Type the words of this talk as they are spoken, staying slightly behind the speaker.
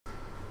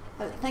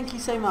Thank you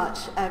so much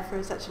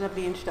for such a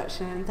lovely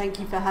introduction, and thank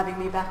you for having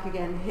me back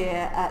again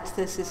here at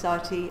the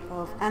Society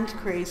of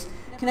Antiquaries.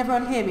 Can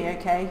everyone hear me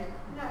okay?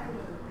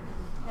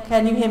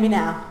 Can you hear me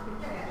now?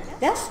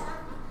 Yes?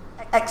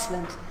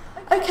 Excellent.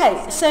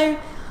 Okay, so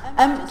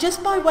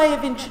just by way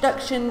of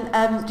introduction,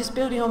 just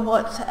building on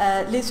what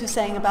Liz was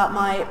saying about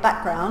my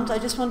background, I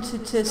just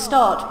wanted to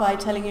start by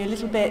telling you a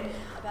little bit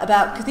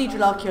about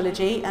cathedral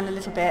archaeology and a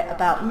little bit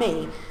about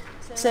me.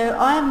 So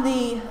I am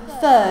the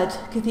third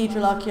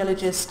cathedral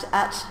archaeologist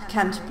at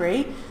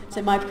Canterbury.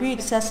 So my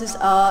predecessors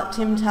are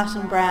Tim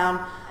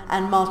Tatton-Brown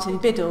and Martin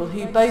Biddle,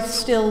 who both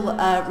still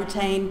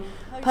retain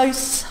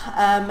posts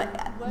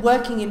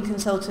working in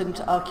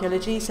consultant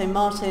archaeology. So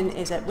Martin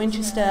is at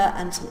Winchester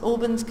and St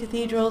Albans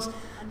cathedrals,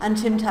 and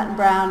Tim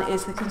Tatton-Brown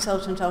is the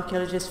consultant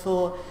archaeologist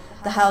for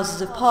the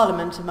Houses of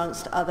Parliament,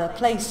 amongst other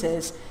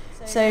places.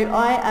 So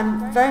I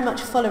am very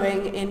much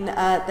following in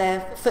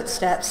their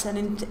footsteps,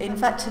 and in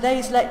fact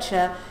today's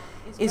lecture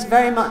is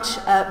very much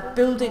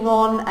building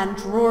on and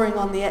drawing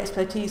on the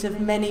expertise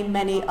of many,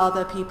 many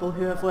other people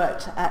who have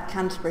worked at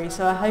Canterbury.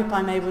 So I hope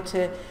I'm able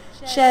to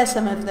share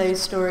some of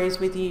those stories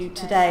with you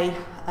today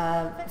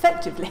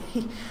effectively.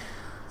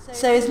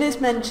 So as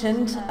Liz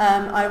mentioned,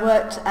 I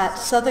worked at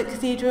Southwark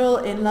Cathedral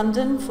in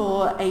London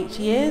for 8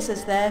 years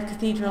as their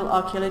cathedral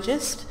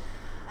archaeologist.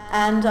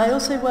 And I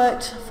also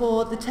worked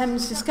for the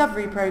Thames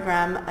Discovery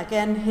Programme,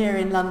 again here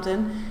in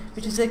London,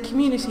 which is a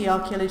community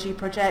archaeology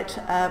project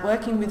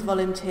working with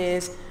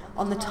volunteers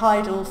on the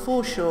tidal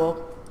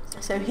foreshore.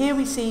 So here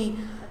we see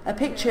a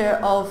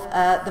picture of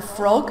the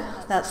Frog,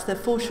 that's the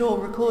Foreshore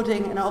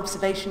Recording and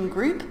Observation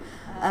Group,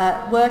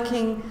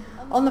 working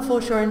on the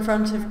foreshore in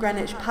front of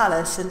Greenwich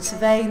Palace and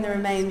surveying the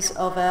remains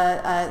of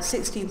a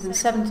 16th and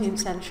 17th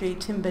century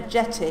timber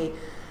jetty.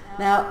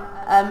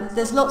 Now,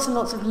 there's lots and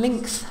lots of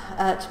links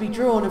to be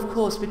drawn, of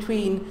course,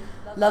 between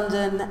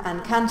London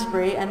and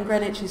Canterbury, and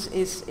Greenwich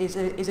is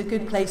a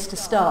good place to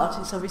start.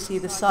 It's obviously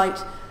the site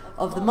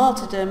of the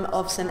martyrdom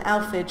of St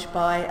Alphege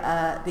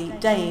by the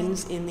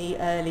Danes in the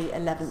early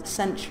 11th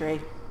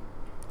century.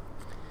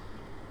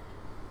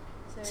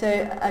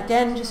 So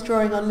again, just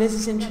drawing on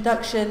Liz's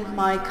introduction,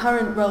 my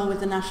current role with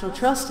the National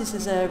Trust is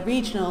as a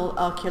regional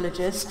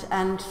archaeologist,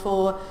 and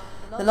for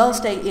the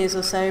last 8 years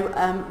or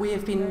so, we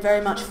have been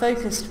very much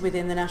focused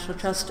within the National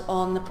Trust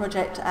on the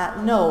project at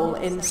Knowle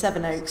in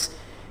Sevenoaks,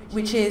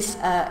 which is,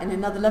 in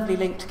another lovely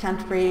link to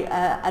Canterbury,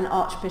 an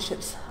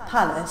Archbishop's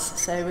Palace.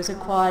 So it was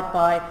acquired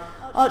by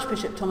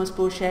Archbishop Thomas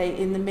Bourchier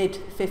in the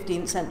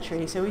mid-15th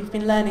century. So we've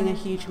been learning a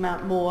huge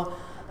amount more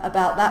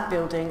about that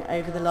building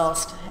over the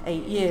last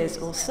 8 years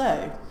or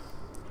so.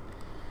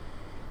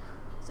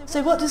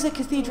 So what does a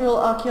cathedral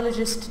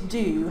archaeologist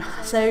do?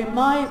 So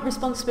my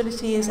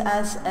responsibility is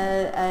as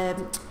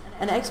an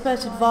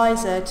expert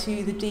advisor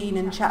to the Dean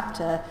and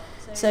Chapter.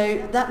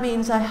 So that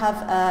means I have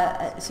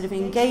a sort of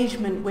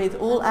engagement with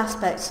all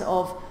aspects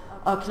of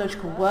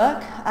archaeological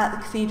work at the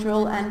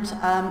cathedral and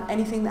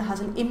anything that has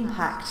an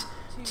impact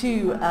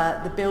to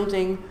the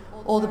building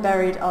or the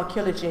buried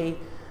archaeology.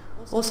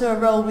 Also a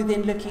role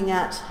within looking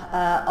at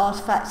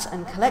artifacts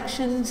and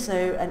collections, so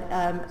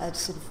a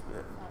sort of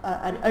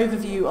an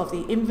overview of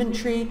the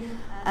inventory,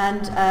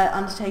 and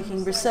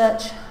undertaking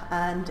research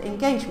and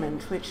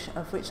engagement,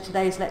 of which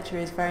today's lecture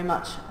is very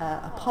much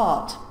a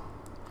part.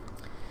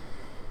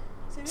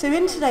 So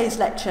in today's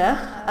lecture,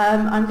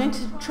 I'm going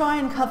to try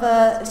and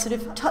cover sort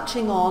of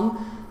touching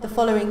on the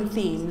following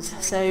themes.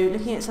 So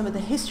looking at some of the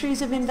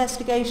histories of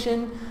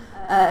investigation,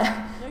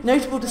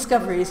 notable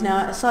discoveries.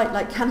 Now at a site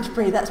like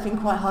Canterbury, that's been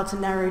quite hard to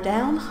narrow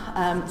down,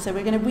 so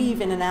we're going to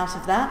weave in and out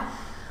of that.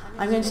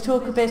 I'm going to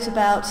talk a bit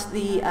about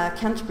the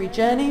Canterbury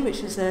Journey,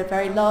 which is a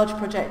very large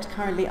project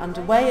currently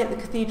underway at the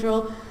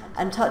cathedral,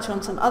 and touch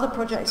on some other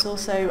projects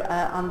also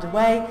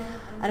underway.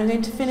 And I'm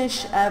going to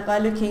finish by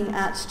looking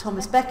at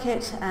Thomas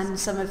Becket and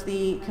some of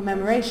the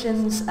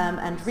commemorations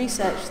and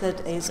research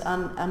that is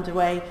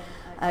underway,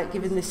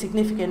 given the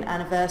significant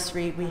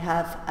anniversary we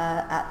have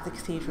at the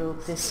cathedral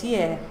this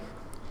year.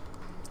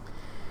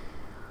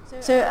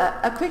 So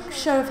a quick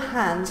show of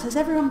hands. Has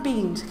everyone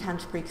been to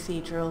Canterbury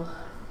Cathedral?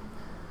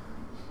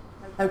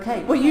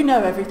 Okay, well you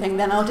know everything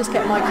then. I'll just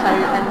get my coat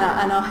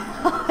and I'll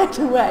hide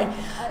away.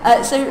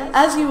 So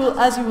as you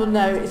will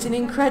know, it's an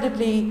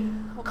incredibly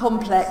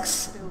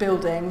complex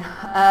building.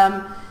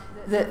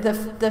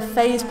 The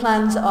phase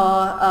plans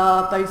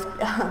are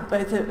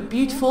both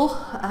beautiful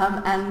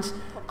and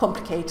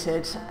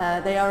complicated.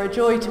 They are a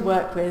joy to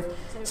work with.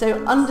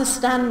 So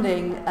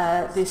understanding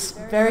this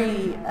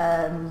very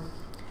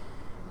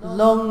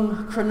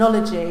long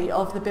chronology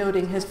of the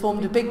building has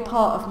formed a big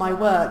part of my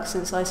work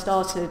since I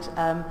started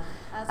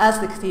as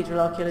the cathedral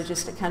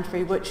archaeologist at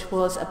Canterbury, which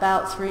was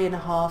about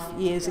 3.5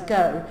 years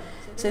ago.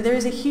 So there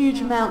is a huge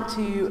amount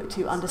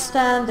to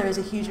understand, there is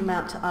a huge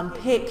amount to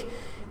unpick.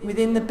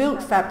 Within the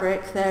built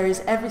fabric there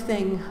is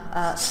everything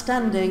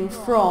standing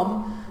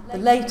from the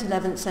late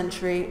 11th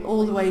century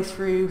all the way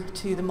through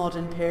to the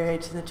modern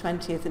period, to the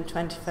 20th and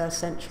 21st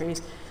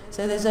centuries.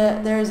 So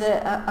there is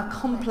a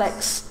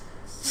complex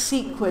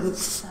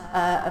sequence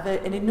of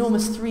an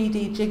enormous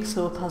 3D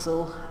jigsaw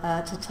puzzle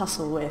to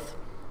tussle with.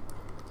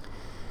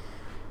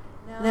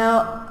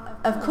 Now,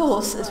 of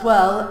course, as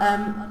well,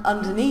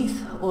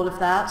 underneath all of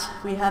that,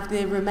 we have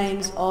the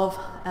remains of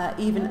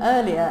even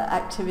earlier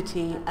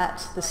activity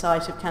at the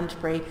site of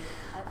Canterbury.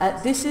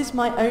 This is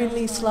my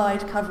only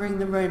slide covering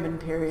the Roman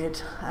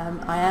period.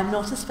 I am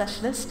not a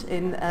specialist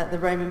in the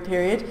Roman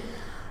period.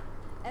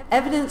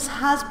 Evidence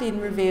has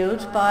been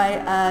revealed by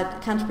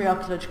Canterbury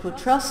Archaeological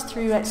Trust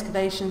through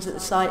excavations at the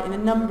site in a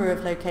number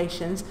of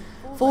locations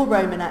for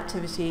Roman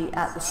activity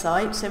at the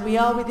site. So we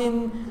are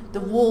within the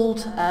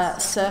walled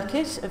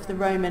circuit of the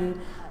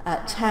Roman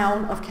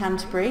town of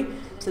Canterbury.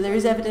 So there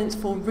is evidence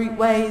for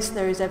routeways,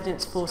 there is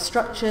evidence for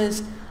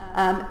structures.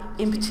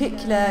 In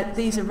particular,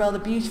 these are rather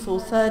beautiful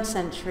 3rd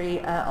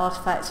century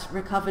artefacts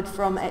recovered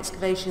from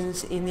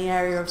excavations in the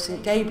area of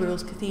St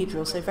Gabriel's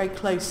Cathedral, so very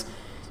close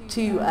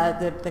to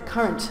the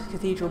current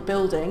cathedral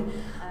building.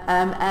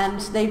 And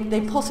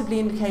they possibly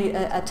indicate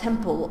a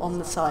temple on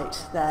the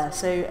site there.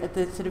 So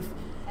the sort of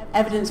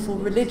evidence for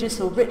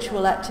religious or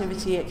ritual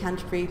activity at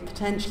Canterbury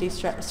potentially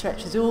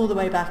stretches all the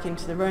way back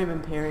into the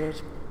Roman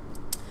period.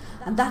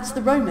 And that's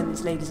the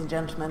Romans, ladies and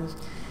gentlemen.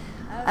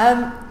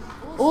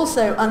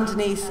 Also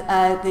underneath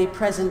the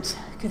present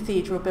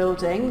cathedral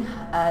building,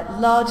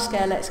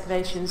 large-scale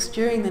excavations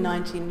during the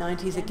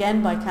 1990s,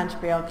 again by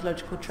Canterbury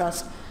Archaeological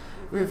Trust,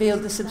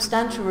 revealed the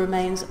substantial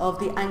remains of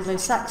the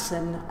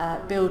Anglo-Saxon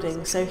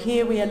building. So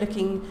here we are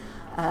looking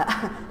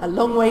a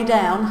long way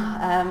down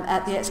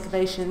at the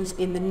excavations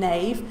in the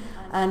nave,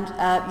 and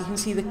you can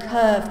see the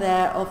curve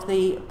there of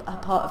the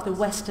part of the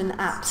western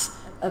apse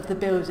of the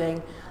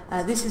building.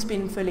 This has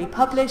been fully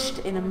published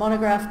in a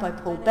monograph by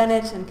Paul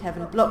Bennett and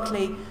Kevin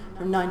Blockley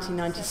from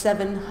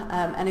 1997,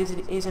 and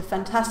is a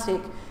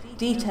fantastic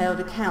detailed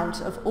account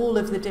of all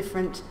of the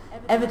different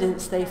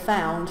evidence they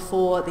found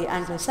for the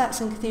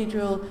Anglo-Saxon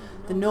cathedral,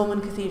 the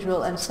Norman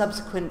cathedral, and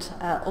subsequent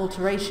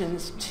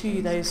alterations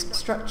to those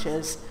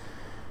structures.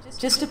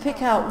 Just to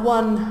pick out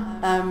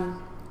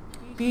one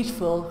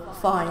beautiful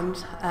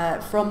find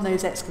from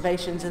those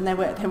excavations, and there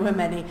were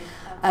many,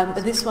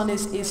 but this one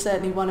is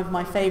certainly one of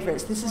my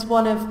favourites. This is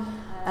one of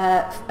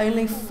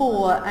only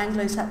 4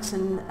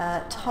 Anglo-Saxon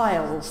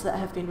tiles that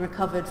have been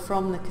recovered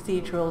from the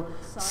cathedral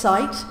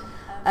site,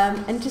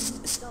 and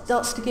just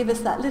starts to give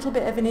us that little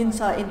bit of an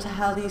insight into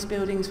how these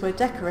buildings were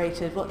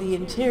decorated, what the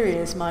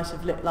interiors might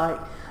have looked like,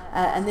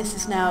 and this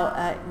is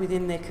now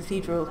within the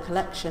cathedral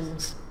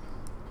collections.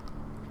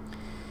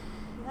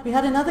 We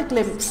had another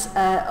glimpse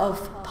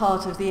of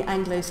part of the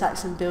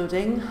Anglo-Saxon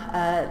building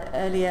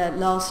earlier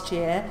last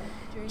year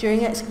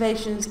during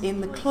excavations in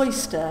the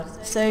cloister.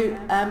 So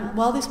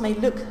while this may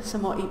look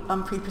somewhat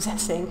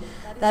unprepossessing,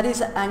 that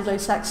is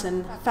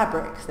Anglo-Saxon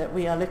fabric that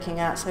we are looking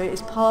at. So it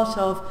is part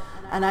of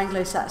an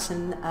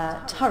Anglo-Saxon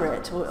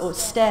turret or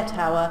stair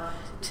tower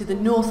to the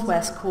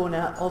northwest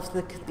corner of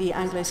the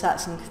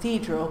Anglo-Saxon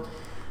cathedral.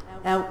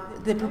 Now,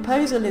 the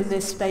proposal in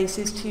this space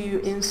is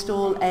to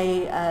install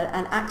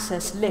an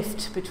access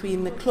lift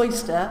between the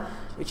cloister,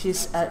 which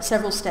is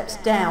several steps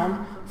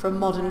down from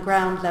modern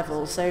ground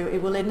level. So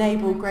it will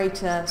enable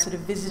greater sort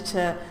of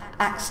visitor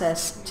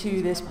access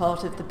to this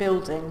part of the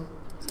building.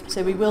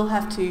 So we will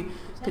have to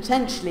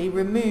potentially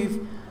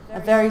remove a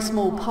very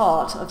small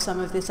part of some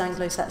of this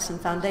Anglo-Saxon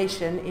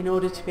foundation in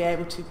order to be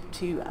able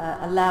to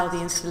allow the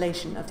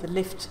installation of the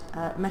lift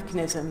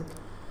mechanism.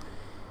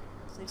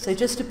 So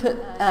just to put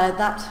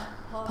that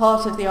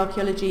part of the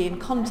archaeology in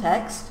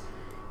context,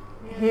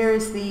 here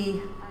is the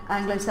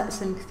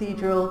Anglo-Saxon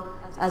cathedral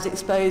as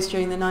exposed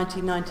during the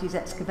 1990s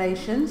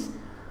excavations.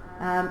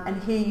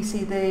 And here you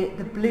see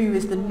the blue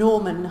is the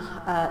Norman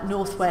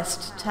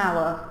northwest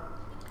tower.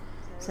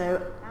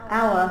 So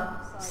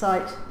our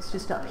site is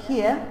just up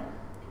here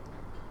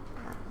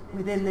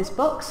within this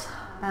box,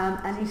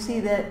 and you see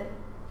the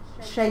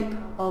shape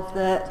of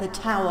the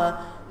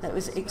tower that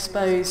was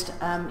exposed.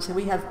 So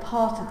we have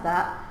part of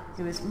that.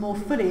 It was more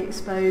fully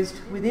exposed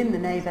within the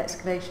nave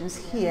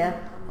excavations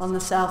here on the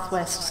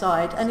southwest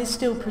side, and is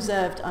still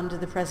preserved under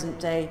the present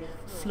day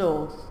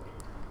floor.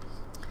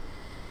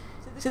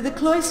 So the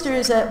cloister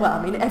is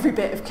every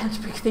bit of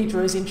Canterbury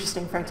Cathedral is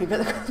interesting, frankly,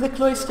 but the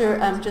cloister,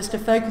 just to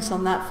focus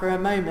on that for a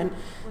moment,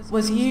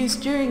 was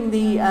used during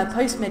the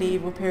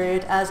post-medieval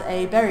period as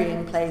a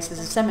burying place, as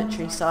a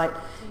cemetery site.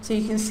 So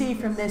you can see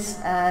from this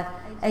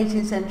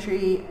 18th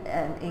century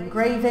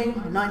engraving,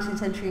 19th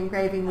century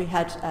engraving, we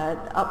had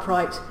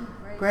upright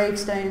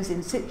gravestones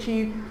in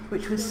situ,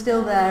 which was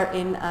still there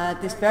in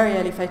this very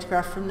early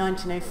photograph from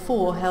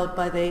 1904 held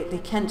by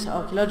the Kent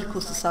Archaeological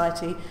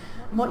Society.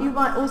 And what you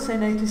might also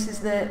notice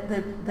is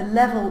the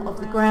level of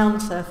the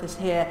ground surface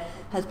here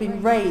has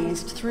been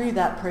raised through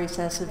that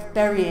process of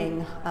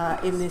burying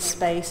in this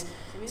space.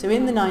 So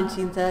in the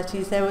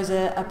 1930s there was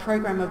a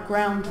program of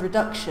ground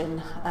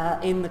reduction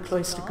in the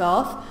cloister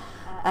garth,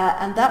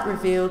 and that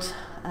revealed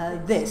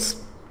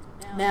this.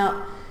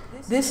 Now,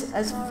 this,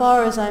 as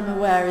far as I'm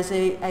aware, is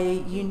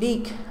a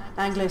unique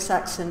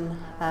Anglo-Saxon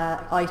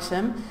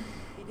item.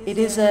 It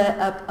is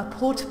a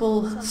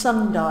portable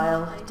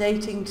sundial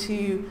dating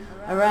to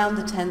around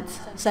the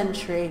 10th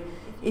century.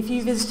 If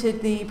you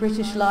visited the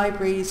British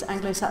Library's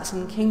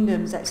Anglo-Saxon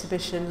Kingdoms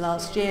exhibition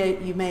last year,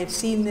 you may have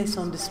seen this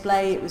on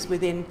display. It was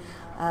within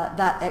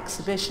that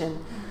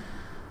exhibition.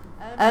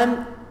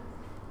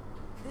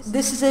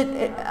 This is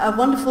a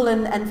wonderful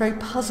and very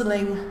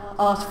puzzling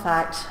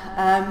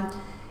artefact.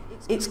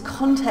 Its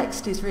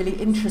context is really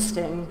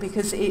interesting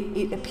because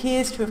it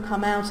appears to have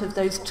come out of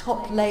those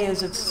top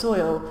layers of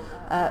soil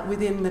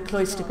within the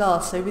cloister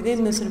garth, so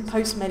within the sort of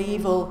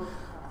post-medieval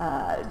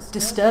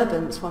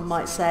disturbance, one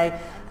might say,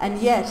 and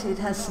yet it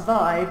has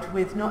survived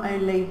with not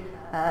only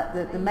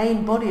the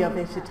main body of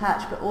it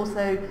attached, but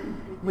also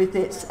with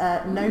its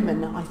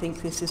gnomon, I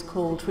think this is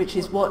called, which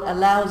is what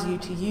allows you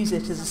to use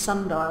it as a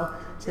sundial.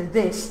 So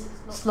this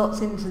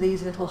slots into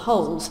these little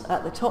holes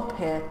at the top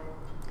here.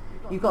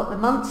 You've got the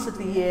months of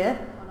the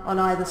year on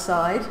either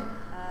side,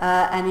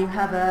 and you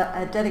have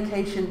a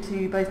dedication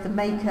to both the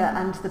maker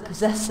and the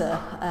possessor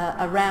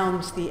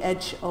around the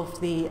edge of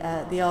the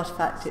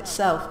artefact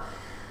itself.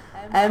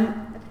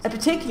 A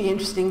particularly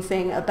interesting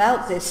thing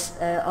about this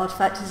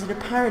artefact is that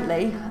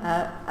apparently,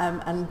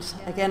 and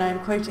again I'm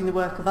quoting the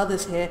work of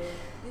others here,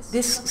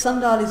 this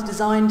sundial is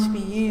designed to be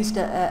used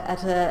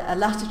at a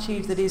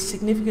latitude that is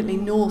significantly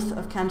north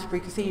of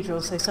Canterbury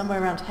Cathedral, so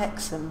somewhere around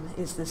Hexham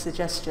is the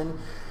suggestion.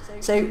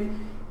 So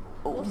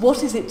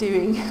what is it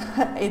doing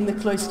in the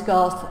Cloister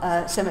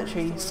Garth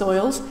cemetery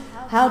soils?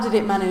 How did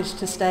it manage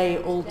to stay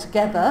all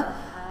together?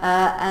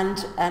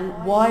 And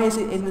why is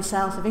it in the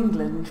south of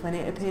England when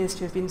it appears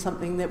to have been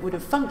something that would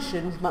have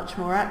functioned much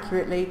more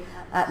accurately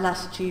at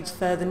latitudes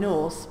further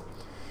north?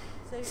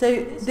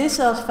 So this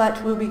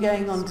artefact will be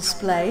going on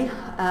display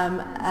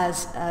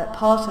as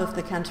part of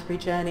the Canterbury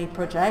Journey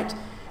project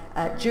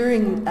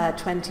during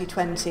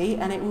 2020,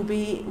 and it will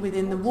be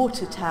within the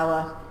water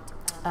tower.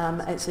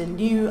 It's a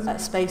new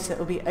space that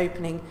will be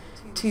opening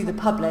to the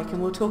public, and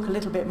we'll talk a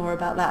little bit more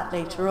about that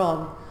later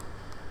on.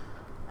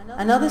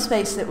 Another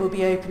space that will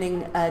be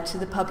opening to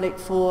the public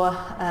for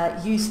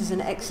use as an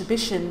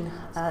exhibition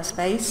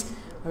space,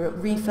 or a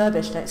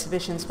refurbished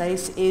exhibition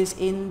space, is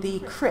in the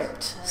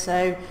crypt.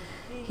 So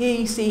here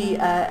you see,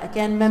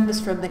 again, members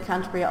from the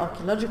Canterbury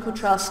Archaeological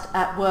Trust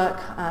at work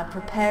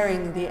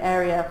preparing the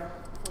area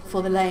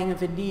for the laying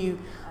of a new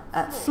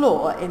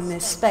floor in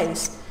this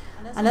space.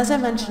 And as I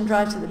mentioned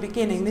right at the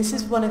beginning, this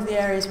is one of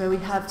the areas where we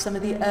have some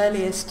of the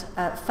earliest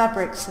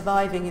fabrics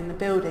surviving in the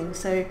building.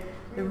 So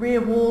the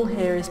rear wall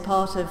here is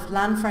part of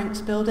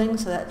Lanfranc's building,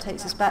 so that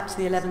takes us back to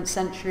the 11th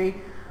century.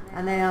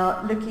 And they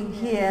are looking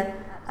here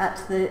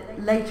at the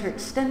later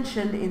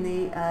extension in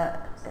the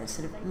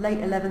sort of late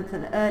 11th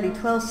and early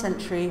 12th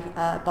century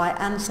by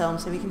Anselm.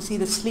 So we can see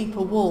the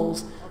sleeper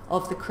walls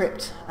of the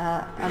crypt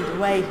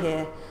underway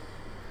here.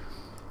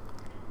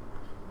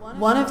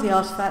 One of the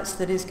artefacts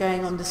that is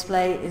going on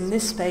display in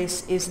this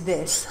space is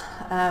this,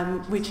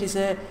 which is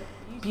a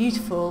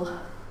beautiful,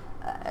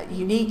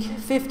 unique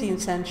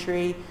 15th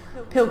century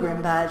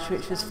pilgrim badge,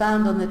 which was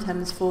found on the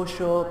Thames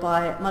foreshore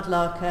by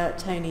mudlarker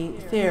Tony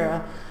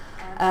Thera.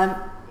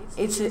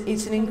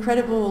 It's an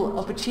incredible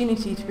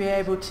opportunity to be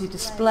able to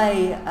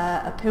display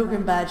a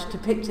pilgrim badge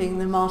depicting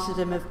the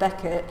martyrdom of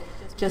Becket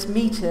just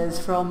metres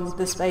from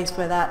the space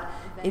where that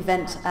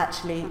event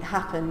actually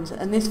happened.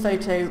 And this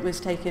photo was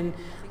taken,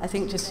 I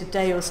think, just a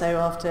day or so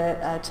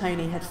after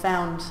Tony had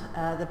found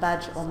the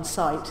badge on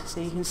site.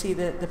 So you can see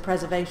that the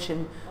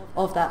preservation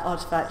of that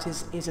artefact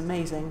is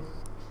amazing.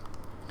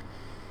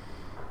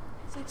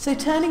 So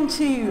turning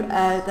to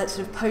that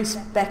sort of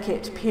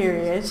post-Becket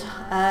period,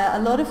 a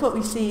lot of what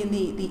we see in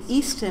the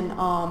eastern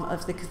arm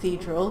of the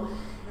cathedral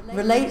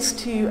relates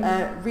to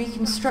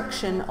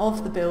reconstruction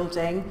of the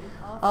building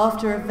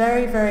after a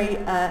very, very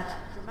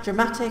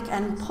dramatic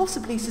and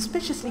possibly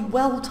suspiciously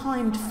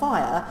well-timed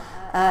fire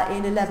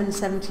in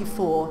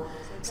 1174.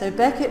 So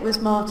Becket was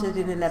martyred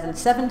in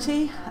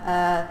 1170.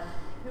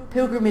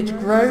 Pilgrimage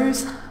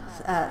grows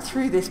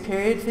through this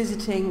period,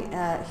 visiting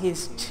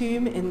his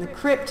tomb in the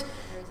crypt.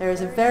 There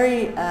is a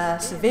very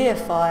severe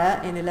fire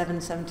in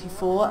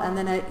 1174, and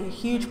then a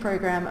huge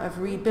program of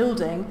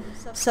rebuilding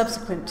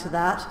subsequent to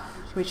that,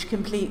 which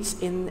completes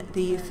in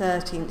the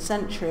 13th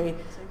century.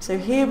 So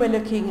here we're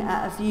looking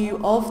at a view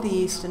of the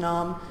eastern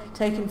arm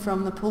taken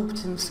from the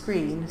pulpitum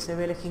screen. So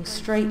we're looking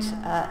straight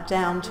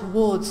down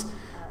towards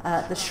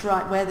the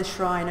shrine, where the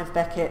shrine of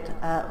Becket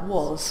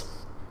was,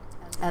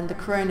 and the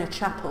Corona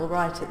Chapel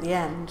right at the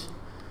end.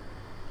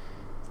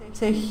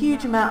 So a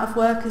huge amount of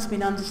work has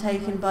been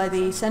undertaken by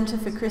the Centre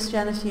for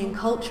Christianity and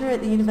Culture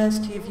at the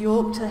University of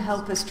York to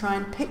help us try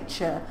and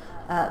picture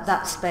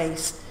that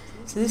space.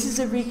 So this is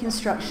a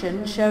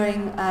reconstruction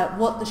showing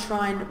what the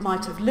shrine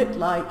might have looked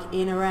like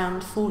in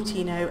around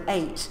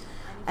 1408.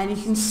 And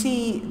you can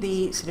see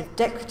the sort of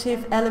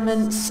decorative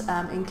elements,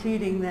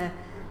 including the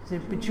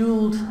sort of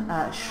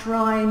bejewelled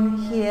shrine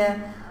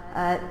here,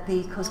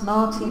 the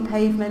cosmati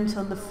pavement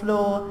on the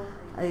floor,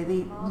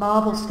 the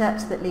marble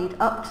steps that lead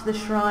up to the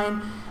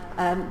shrine.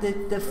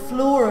 The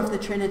floor of the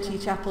Trinity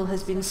Chapel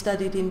has been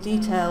studied in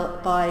detail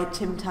by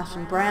Tim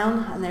Tatton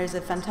Brown, and there is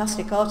a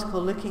fantastic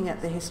article looking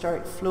at the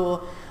historic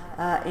floor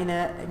in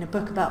a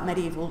book about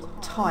medieval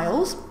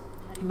tiles,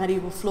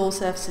 medieval floor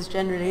surfaces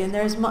generally, and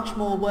there is much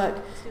more work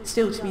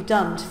still to be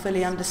done to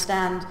fully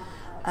understand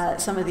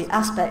some of the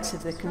aspects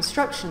of the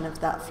construction of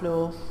that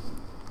floor.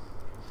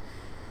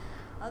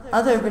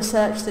 Other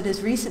research that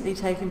has recently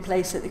taken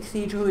place at the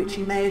cathedral, which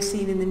you may have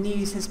seen in the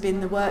news, has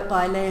been the work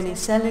by Leonie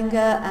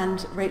Sellinger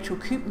and Rachel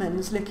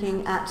Koopmans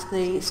looking at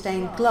the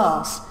stained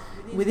glass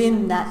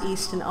within that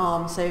eastern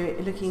arm, so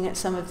looking at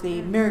some of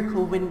the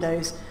miracle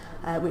windows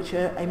which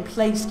are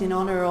emplaced in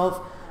honour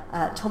of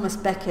Thomas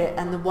Becket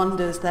and the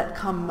wonders that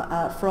come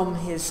from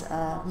his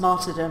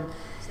martyrdom.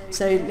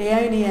 So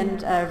Leonie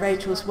and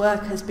Rachel's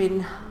work has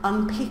been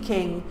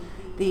unpicking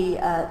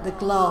the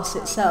glass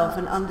itself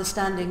and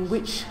understanding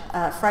which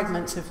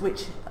fragments of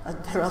which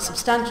there are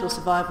substantial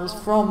survivals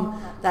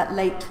from that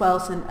late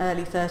 12th and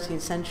early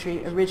 13th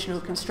century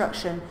original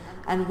construction,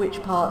 and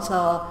which parts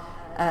are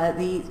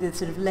the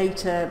sort of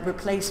later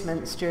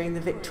replacements during the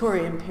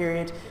Victorian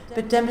period,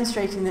 but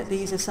demonstrating that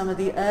these are some of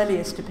the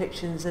earliest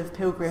depictions of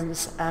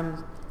pilgrims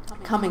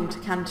coming to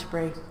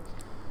Canterbury.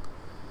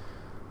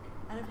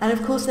 And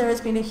of course there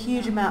has been a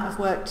huge amount of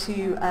work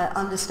to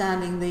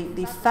understanding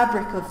the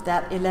fabric of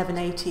that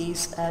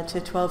 1180s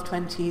to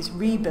 1220s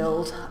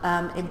rebuild,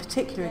 in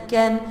particular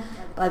again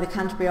by the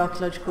Canterbury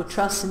Archaeological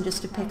Trust, and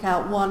just to pick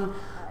out one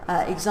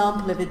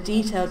example of a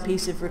detailed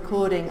piece of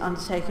recording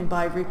undertaken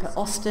by Rupert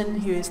Austin,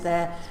 who is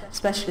their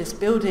specialist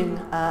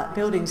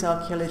buildings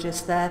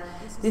archaeologist there.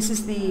 This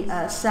is the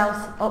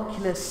south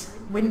oculus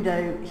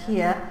window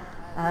here,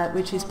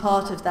 which is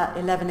part of that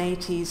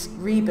 1180s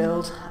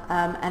rebuild,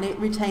 and it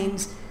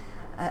retains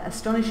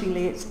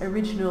astonishingly its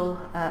original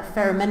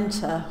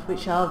ferramenta,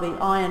 which are the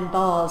iron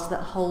bars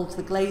that hold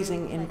the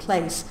glazing in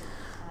place.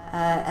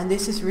 And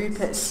this is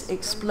Rupert's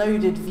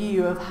exploded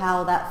view of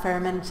how that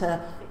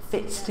ferramenta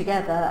fits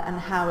together and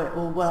how it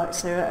all works.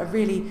 So a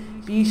really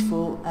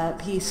beautiful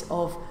piece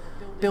of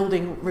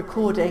building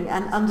recording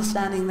and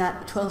understanding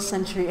that 12th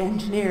century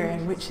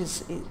engineering, which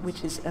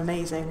is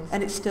amazing,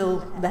 and it's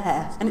still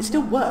there and it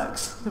still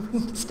works.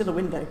 It's still a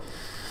window.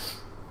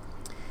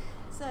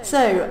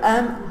 So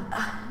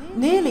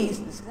nearly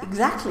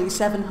exactly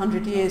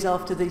 700 years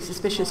after the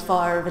suspicious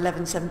fire of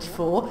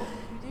 1174,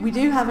 we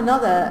do have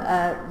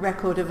another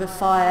record of a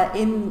fire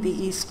in the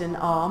eastern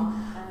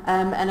arm.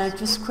 And I've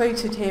just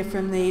quoted here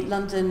from the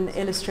London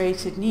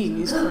Illustrated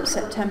News from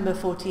September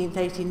 14th,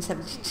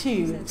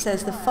 1872. It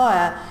says, "The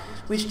fire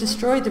which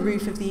destroyed the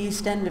roof of the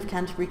east end of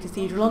Canterbury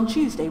Cathedral on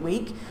Tuesday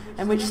week,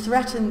 and which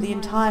threatened the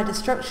entire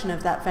destruction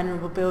of that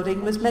venerable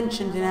building, was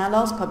mentioned in our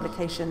last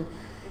publication.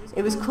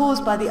 It was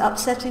caused by the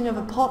upsetting of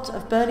a pot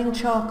of burning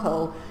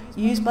charcoal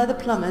used by the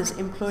plumbers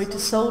employed to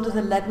solder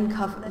the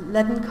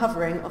leaden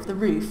covering of the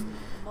roof.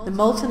 The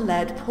molten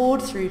lead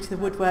poured through to the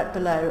woodwork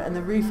below, and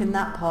the roof in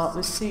that part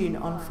was soon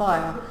on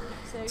fire."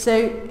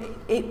 So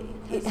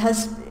it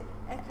has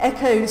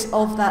echoes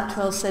of that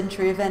 12th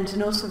century event,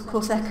 and also of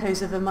course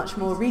echoes of a much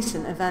more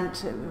recent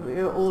event.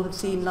 We all have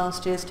seen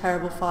last year's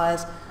terrible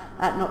fires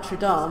at Notre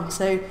Dame.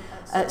 So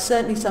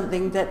certainly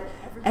something that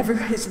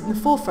is in the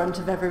forefront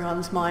of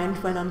everyone's mind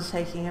when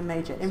undertaking a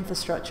major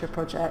infrastructure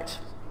project.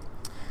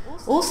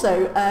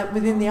 Also,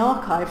 within the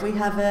archive, we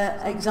have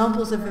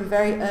examples of a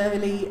very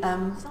early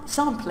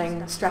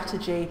sampling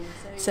strategy.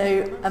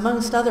 So,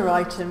 amongst other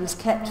items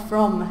kept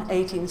from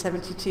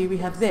 1872, we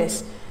have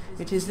this,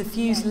 which is the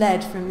fused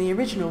lead from the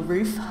original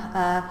roof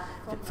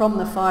from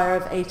the fire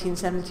of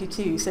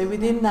 1872. So,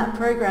 within that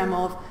program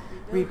of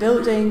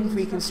rebuilding,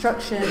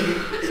 reconstruction,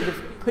 sort of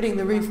putting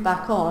the roof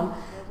back on,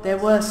 there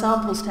were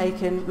samples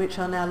taken which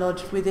are now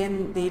lodged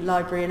within the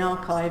library and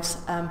archives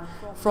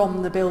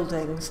from the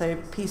building, so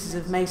pieces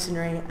of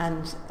masonry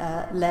and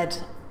lead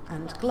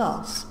and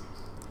glass.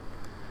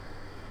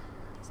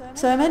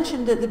 So I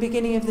mentioned at the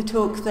beginning of the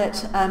talk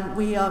that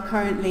we are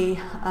currently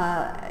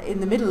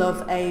in the middle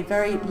of a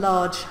very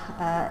large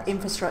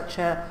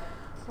infrastructure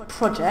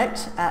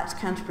project at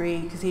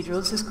Canterbury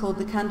Cathedral. This is called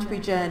the Canterbury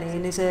Journey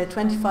and is a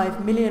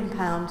 £25 million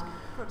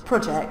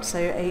project, so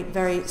a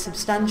very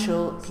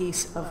substantial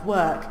piece of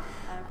work.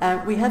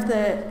 We have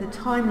the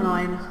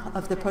timeline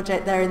of the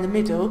project there in the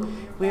middle.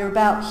 We're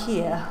about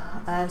here,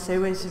 so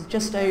we're sort of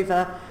just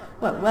over,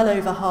 well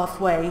over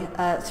halfway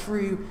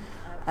through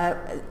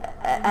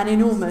an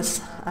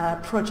enormous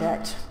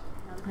project.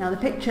 Now the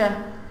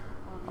picture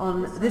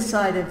on this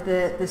side of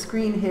the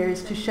screen here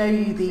is to show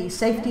you the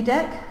safety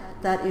deck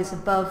that is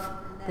above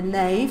the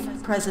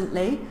nave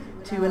presently,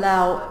 to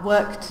allow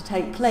work to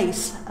take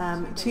place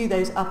to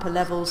those upper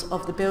levels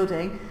of the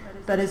building,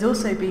 but has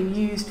also been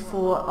used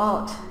for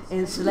art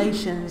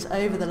installations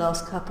over the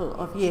last couple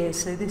of years.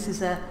 So this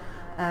is it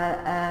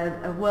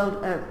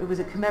was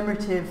a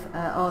commemorative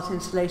art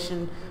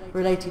installation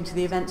relating to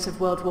the events of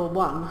World War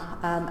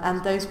I,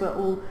 and those were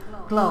all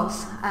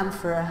glass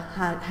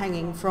amphora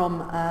hanging from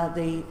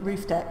the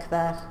roof deck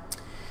there.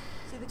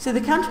 So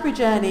the Canterbury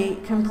Journey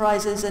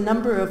comprises a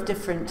number of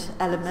different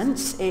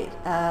elements. It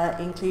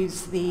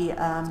includes the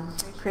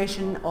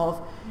creation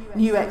of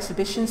new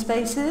exhibition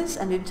spaces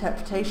and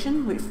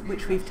interpretation,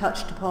 which we've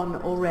touched upon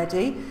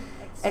already.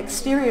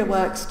 exterior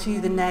works to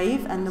the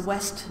nave and the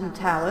western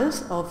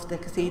towers of the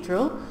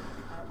cathedral,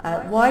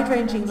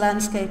 wide-ranging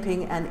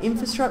landscaping and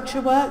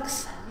infrastructure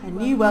works, a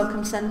new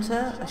welcome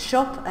centre, a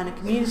shop and a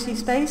community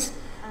space,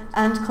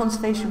 and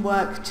conservation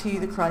work to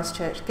the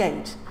Christchurch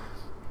Gate.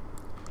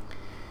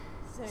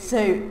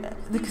 So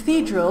the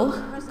cathedral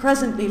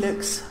presently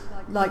looks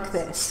like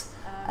this,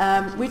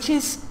 which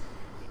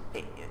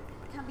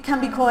can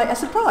be quite a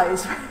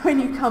surprise when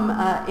you come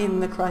in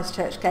the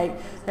Christchurch Gate.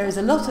 There is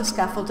a lot of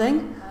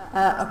scaffolding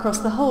across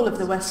the whole of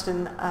the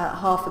western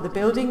half of the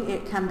building.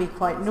 It can be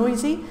quite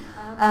noisy,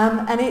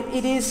 and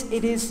it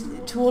is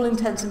to all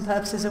intents and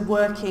purposes a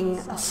working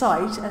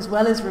site, as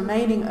well as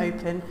remaining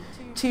open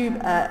to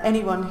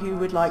anyone who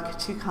would like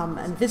to come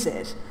and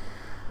visit.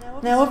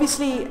 Now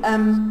obviously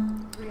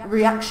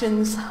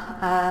reactions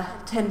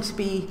tend to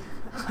be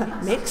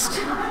mixed.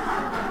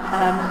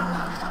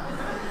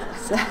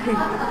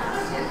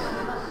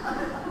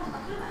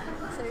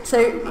 So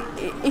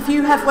if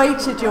you have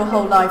waited your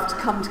whole life to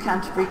come to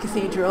Canterbury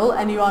Cathedral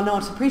and you are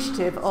not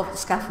appreciative of the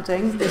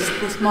scaffolding,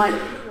 this might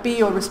be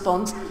your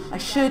response. I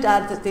should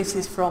add that this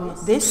is from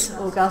this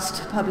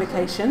august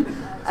publication,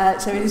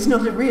 so it is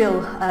not a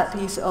real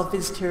piece of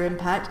visitor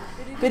impact,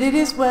 but it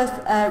is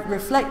worth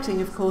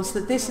reflecting, of course,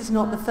 that this is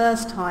not the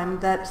first time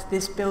that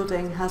this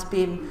building has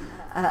been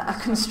a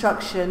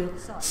construction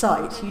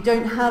site. You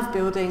don't have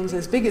buildings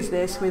as big as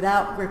this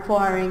without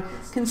requiring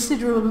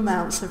considerable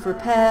amounts of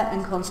repair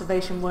and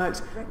conservation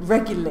works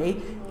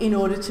regularly in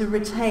order to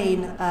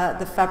retain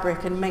the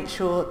fabric and make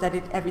sure that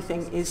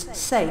everything is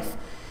safe.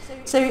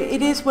 So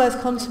it is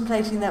worth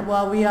contemplating that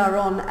while we are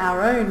on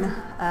our own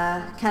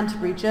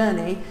Canterbury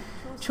journey,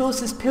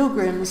 Chaucer's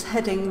pilgrims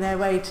heading their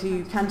way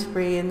to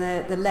Canterbury in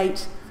the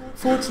late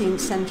 14th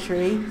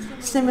century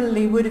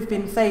similarly would have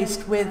been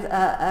faced with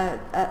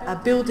a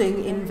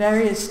building in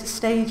various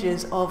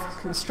stages of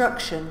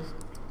construction.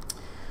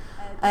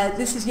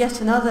 This is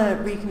yet another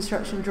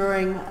reconstruction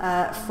drawing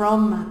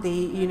from the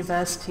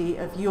University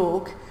of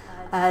York,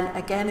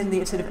 again in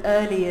the sort of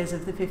early years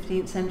of the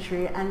 15th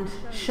century, and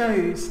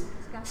shows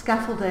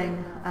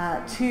scaffolding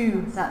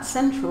to that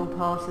central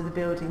part of the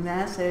building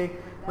there, so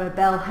where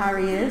Bell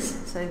Harry is,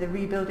 so the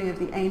rebuilding of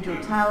the Angel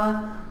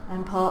Tower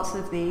and parts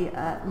of the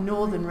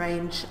northern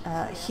range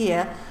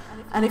here.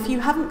 And if you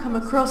haven't come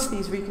across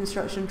these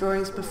reconstruction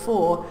drawings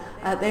before,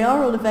 they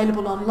are all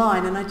available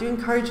online, and I do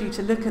encourage you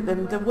to look at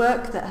them. The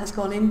work that has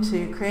gone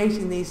into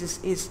creating these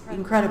is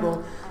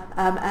incredible,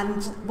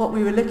 and what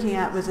we were looking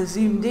at was a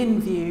zoomed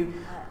in view.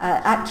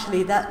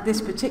 Actually,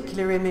 this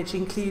particular image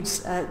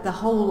includes the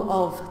whole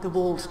of the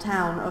walled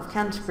town of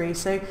Canterbury.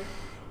 So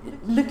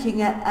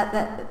looking at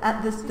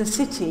the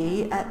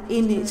city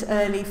in its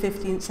early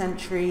 15th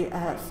century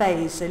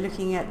phase, so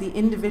looking at the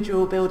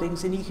individual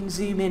buildings, and you can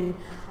zoom in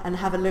and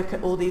have a look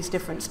at all these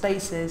different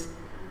spaces.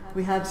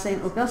 We have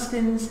St.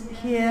 Augustine's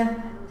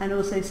here, and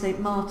also St.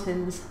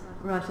 Martin's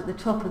right at the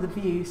top of the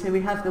view, so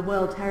we have the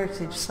World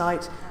Heritage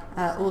Site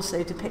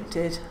also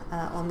depicted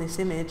on this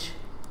image.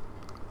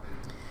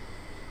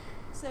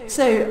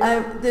 So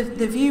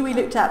the view we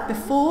looked at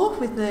before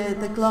with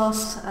the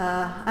glass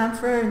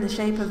amphora in the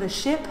shape of a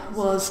ship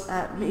was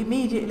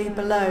immediately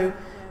below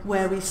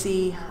where we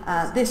see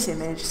this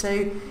image.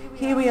 So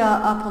here we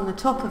are up on the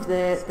top of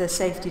the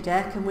safety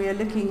deck, and we are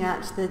looking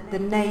at the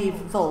nave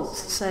vault.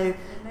 So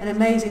an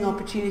amazing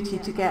opportunity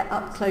to get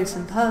up close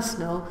and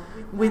personal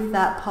with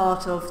that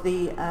part of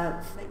the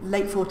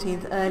late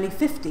 14th, early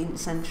 15th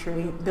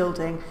century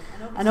building,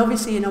 and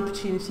obviously an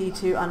opportunity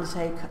to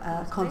undertake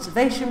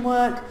conservation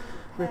work,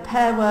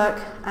 repair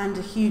work, and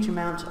a huge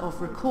amount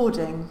of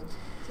recording.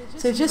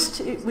 So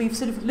we've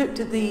sort of looked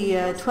at the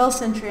 12th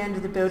century end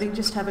of the building.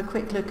 Just have a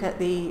quick look at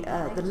the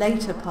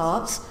later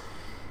parts.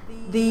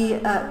 The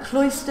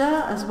cloister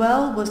as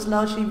well was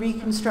largely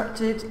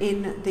reconstructed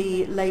in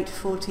the late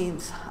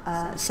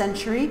 14th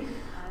century.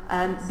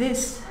 And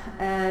this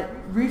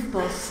roof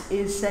boss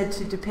is said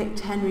to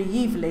depict Henry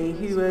Yeaveley,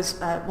 who was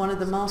one of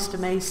the master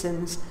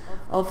masons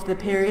of the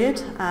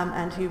period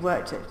and who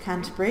worked at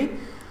Canterbury.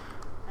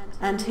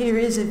 And here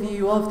is a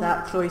view of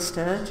that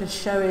cloister,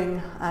 just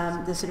showing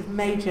the sort of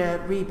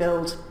major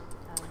rebuild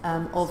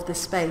of the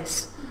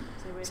space.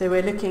 So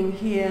we're looking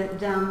here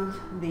down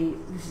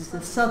this is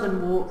the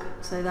southern walk,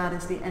 so that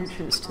is the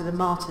entrance to the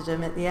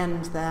martyrdom at the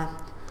end there.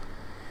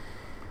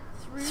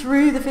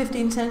 Through the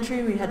 15th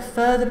century we had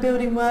further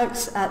building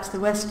works at the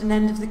western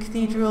end of the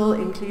cathedral,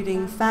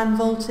 including fan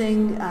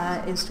vaulting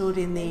installed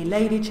in the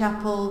Lady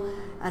Chapel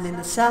and in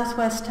the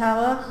southwest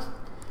tower.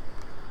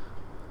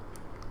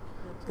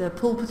 The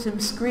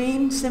pulpitum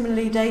screen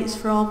similarly dates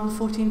from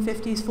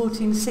 1450s,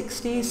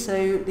 1460s,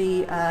 so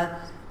the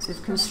sort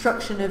of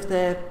construction of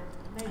the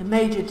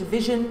major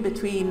division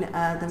between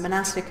the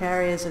monastic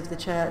areas of the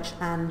church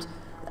and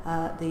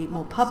the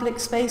more public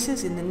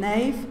spaces in the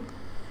nave.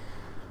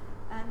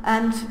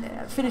 And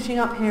finishing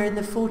up here in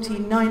the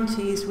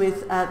 1490s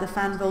with the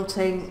fan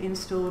vaulting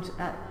installed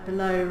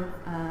below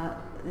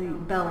the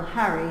Bell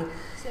Harry.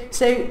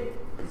 So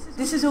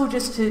this is all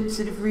just to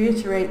sort of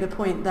reiterate the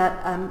point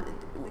that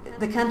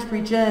the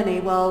Canterbury journey,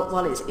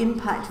 while its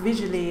impact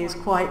visually is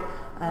quite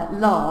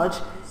large,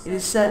 it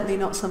is certainly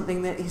not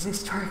something that is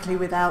historically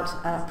without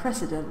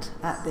precedent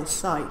at this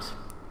site.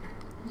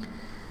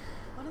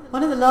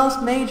 One of the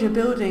last major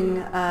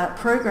building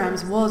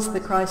programmes was the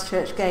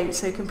Christchurch Gate,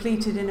 so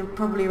completed in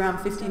probably around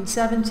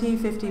 1570,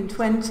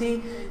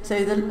 1520.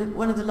 So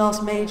one of the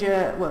last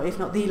major, well, if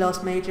not the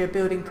last major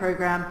building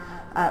programme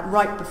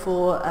right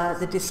before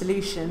the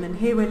dissolution. And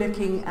here we're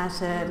looking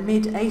at a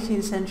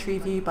mid-18th century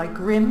view by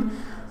Grimm.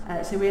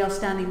 So we are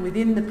standing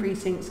within the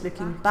precincts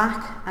looking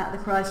back at the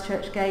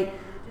Christchurch Gate,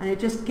 and it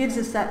just gives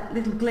us that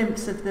little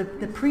glimpse of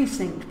the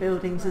precinct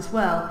buildings as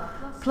well,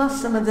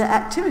 plus some of the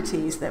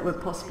activities that were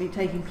possibly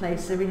taking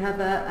place. So we have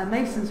a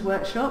mason's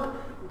workshop,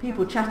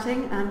 people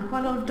chatting, and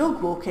quite a lot of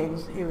dog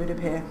walking, it would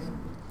appear.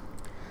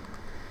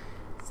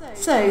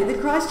 So the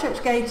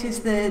Christchurch Gate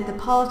is the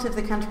part of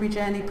the Canterbury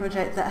Journey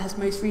project that has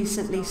most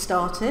recently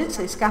started.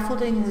 So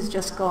scaffolding has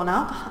just gone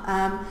up,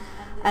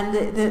 and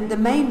the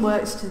main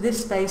works to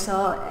this space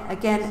are,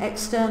 again,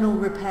 external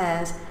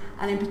repairs,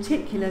 and in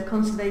particular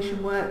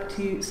conservation work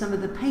to some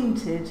of the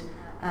painted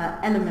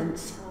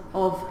elements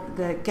of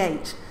the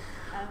gate.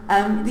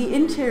 The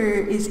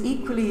interior is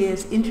equally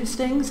as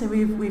interesting, so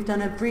we've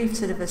done a brief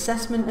sort of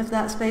assessment of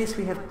that space.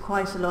 We have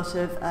quite a lot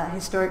of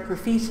historic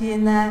graffiti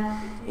in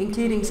there,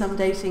 including some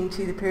dating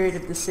to the period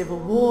of the Civil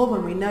War,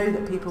 when we know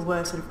that people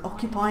were sort of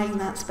occupying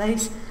that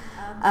space,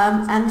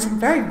 and some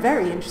very,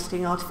 very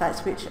interesting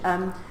artefacts which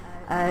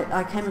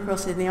I came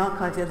across in the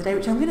archive the other day,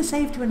 which I'm going to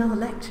save to another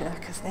lecture,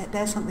 because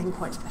they're something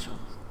quite special.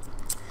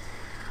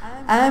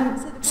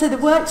 So the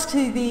works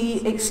to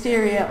the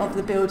exterior of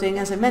the building,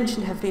 as I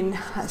mentioned, have been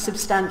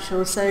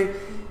substantial. So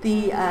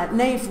the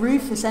nave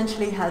roof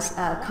essentially has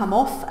come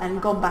off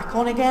and gone back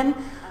on again.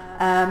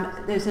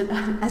 There's,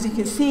 as you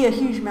can see, a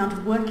huge amount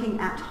of working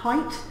at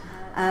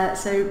height.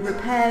 So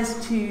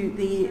repairs to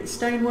the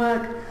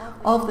stonework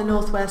of the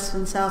northwest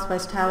and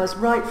southwest towers,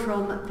 right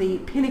from the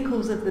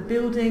pinnacles of the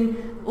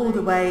building all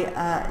the way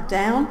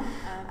down.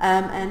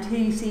 And here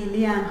you see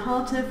Leanne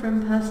Harter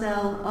from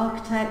Purcell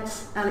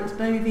Architects, Alex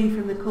Bovey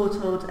from the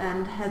Courtauld,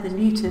 and Heather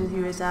Newton,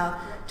 who is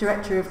our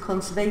Director of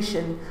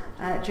Conservation,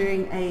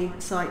 during a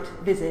site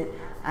visit.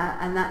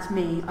 And that's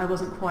me. I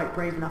wasn't quite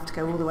brave enough to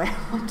go all the way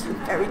up to the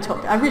very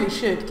top. I really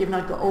should, given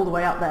I've got all the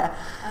way up there.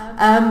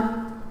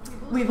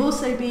 We've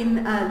also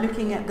been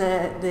looking at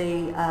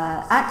the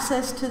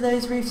access to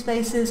those roof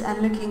spaces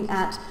and looking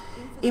at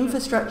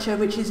infrastructure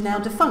which is now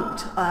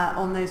defunct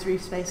on those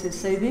roof spaces.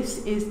 So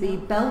this is the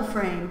bell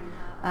frame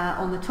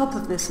on the top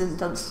of the St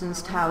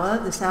Dunstan's Tower,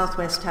 the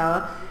southwest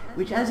tower,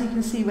 which, as you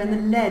can see, when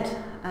the lead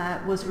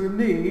was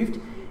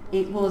removed,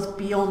 it was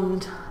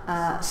beyond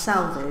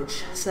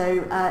salvage.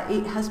 So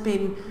it has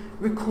been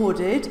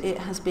recorded, it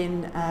has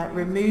been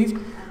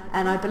removed,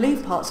 and I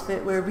believe parts of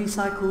it were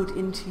recycled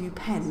into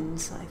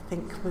pens, I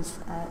think was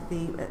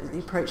the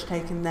approach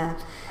taken there.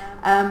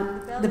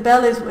 The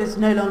bell is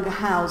no longer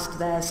housed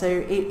there, so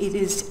it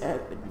is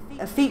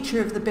a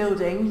feature of the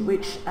building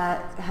which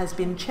has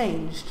been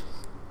changed.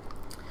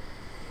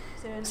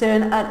 So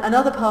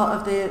another part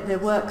of the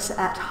works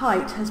at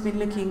height has been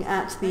looking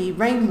at the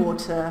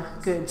rainwater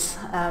goods,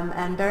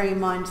 and bearing in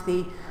mind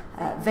the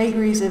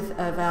vagaries of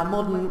our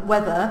modern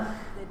weather,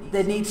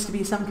 there needs to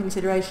be some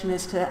consideration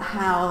as to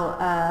how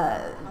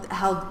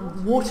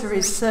water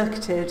is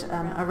circuited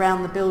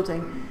around the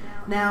building.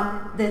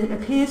 Now, there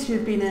appears to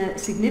have been a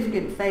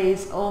significant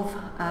phase of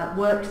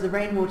work to the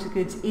rainwater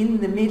goods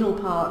in the middle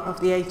part of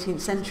the 18th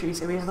century.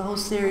 So we have a whole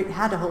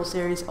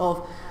series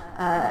of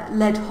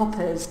lead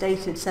hoppers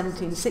dated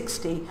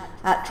 1760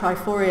 at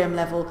triforium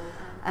level,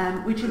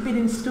 which had been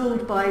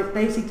installed by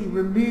basically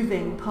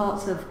removing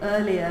parts of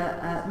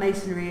earlier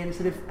masonry and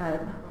sort of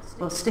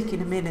well, sticking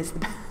them in is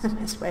the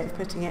best way of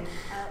putting it.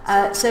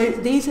 So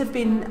these have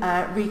been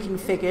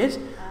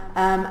reconfigured,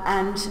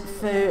 and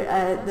for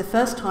the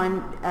first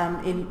time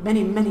in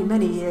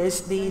many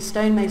years, the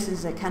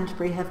stonemasons at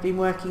Canterbury have been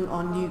working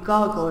on new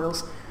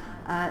gargoyles,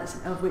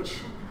 of which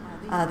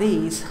are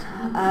these.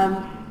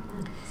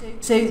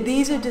 So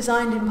these are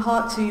designed in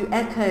part to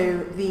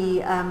echo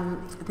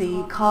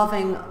the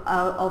carving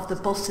of the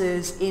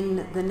bosses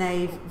in the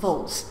nave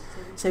vaults.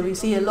 So we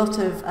see a lot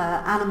of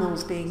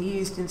animals being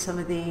used in some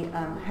of the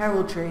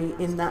heraldry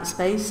in that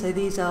space. So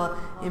these are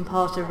in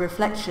part a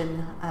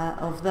reflection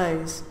of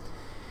those.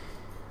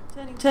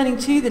 Turning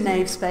to the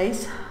nave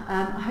space,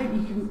 I hope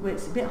you can, well,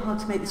 it's a bit hard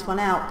to make this one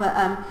out,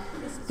 but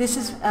this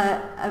is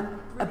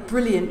a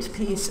brilliant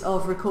piece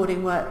of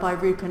recording work by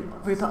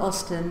Rupert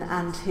Austin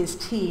and his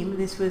team.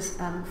 This was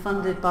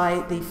funded by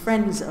the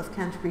Friends of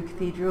Canterbury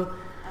Cathedral,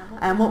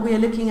 and what we are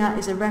looking at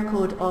is a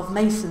record of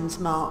masons'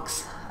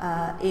 marks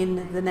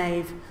in the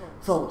nave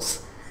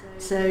vaults.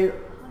 So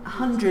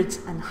hundreds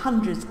and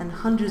hundreds and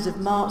hundreds of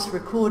marks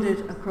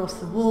recorded across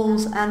the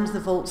walls and the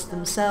vaults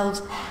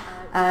themselves,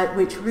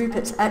 which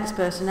Rupert's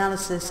expert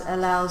analysis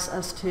allows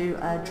us to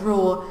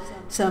draw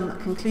some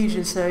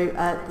conclusions. So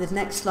the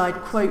next slide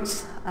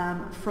quotes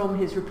from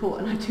his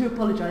report, and I do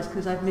apologise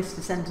because I've missed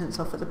a sentence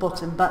off at the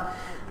bottom, but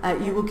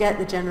you will get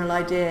the general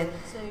idea.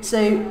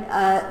 So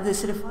the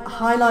sort of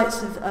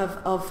highlights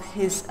of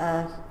his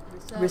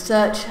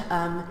research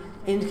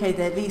indicate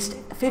that at least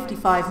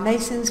 55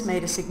 masons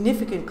made a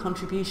significant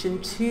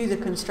contribution to the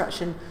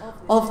construction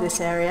of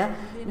this area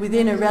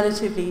within a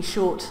relatively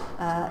short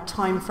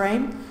time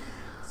frame.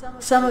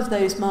 Some of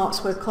those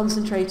marks were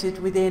concentrated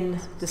within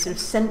the sort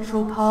of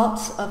central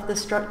parts of the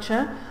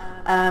structure,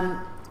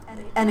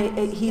 and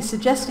he's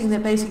suggesting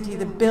that basically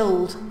the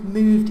build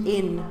moved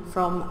in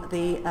from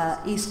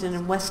the eastern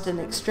and western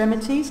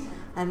extremities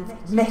and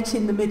met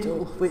in the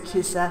middle, which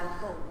is a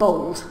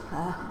bold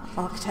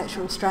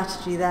architectural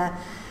strategy there.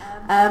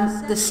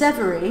 The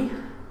Severy,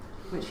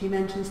 which he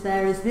mentions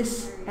there, is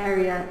this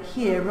area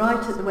here, right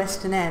at the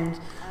western end,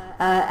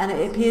 and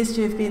it appears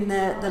to have been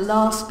the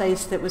last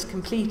space that was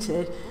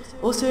completed.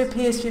 Also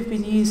appears to have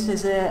been used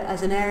as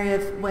an area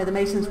where the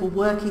masons were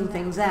working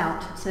things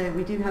out. So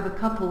we do have a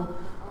couple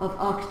of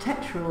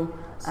architectural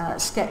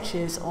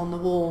sketches on the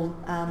wall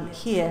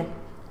here.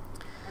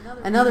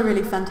 Another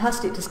really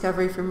fantastic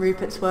discovery from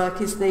Rupert's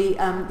work is the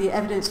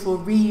evidence for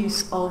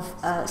reuse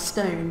of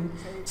stone.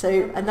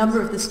 So a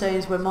number of the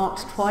stones were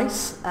marked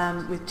twice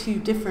with two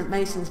different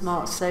masons'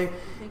 marks. So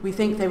we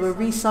think they were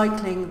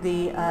recycling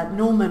the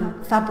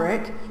Norman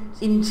fabric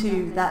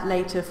into that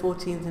later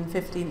 14th and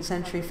 15th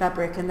century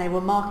fabric, and they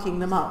were marking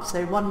them up.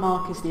 So one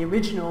mark is the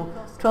original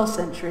 12th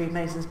century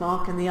mason's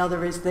mark, and the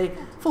other is the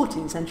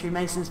 14th century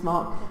mason's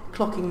mark,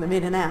 clocking them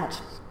in and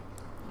out.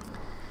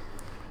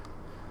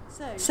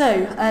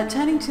 So,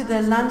 turning to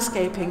the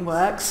landscaping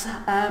works,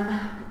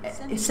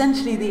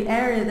 essentially the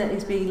area that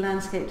is being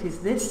landscaped is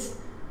this.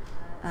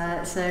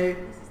 So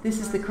this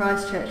is the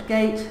Christchurch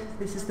Gate,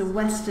 this is the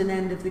western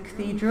end of the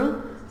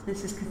cathedral,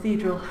 this is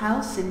Cathedral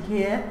House in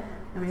here,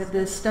 and we have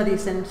the study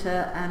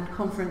centre and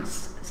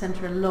conference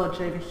centre and lodge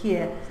over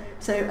here.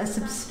 So a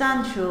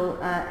substantial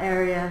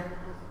area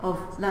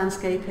of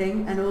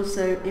landscaping, and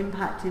also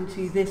impact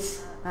into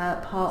this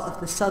part of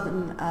the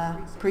southern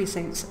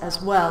precincts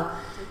as well.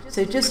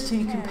 So just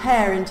to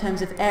compare in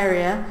terms of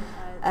area,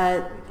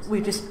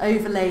 we've just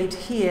overlaid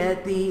here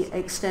the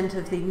extent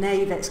of the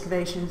nave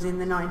excavations in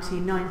the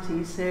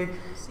 1990s. So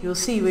you'll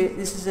see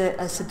this is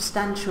a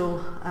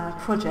substantial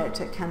project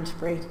at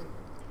Canterbury.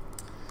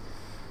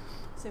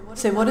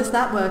 So what does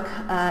that work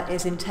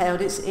is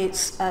entailed?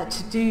 It's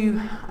to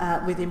do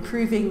with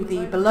improving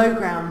the below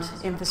ground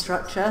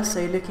infrastructure,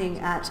 so looking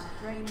at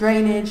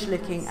drainage,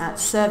 looking at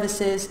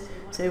services.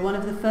 So one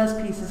of the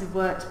first pieces of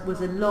work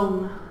was a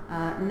long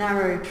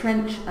narrow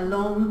trench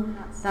along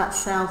that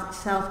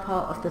south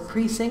part of the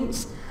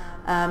precincts,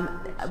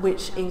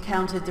 which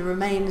encountered the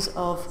remains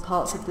of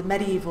parts of the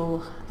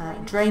medieval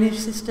drainage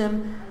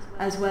system,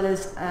 as well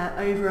as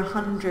over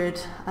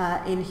 100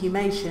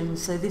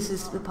 inhumations. So this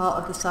is the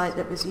part of the site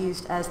that was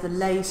used as the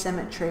lay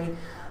cemetery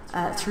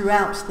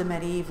throughout the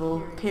medieval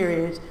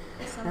period.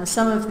 Now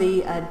some of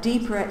the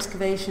deeper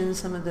excavations,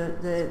 some of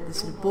the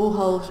sort of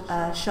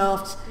borehole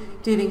shafts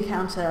did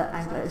encounter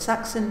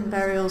Anglo-Saxon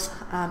burials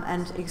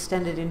and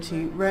extended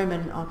into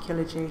Roman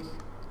archaeology.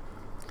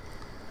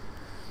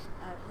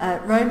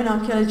 Roman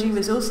archaeology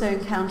was also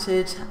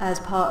encountered as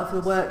part of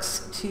the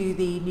works to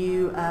the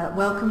new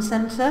Welcome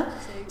Centre.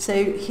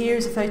 So here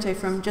is a photo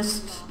from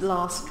just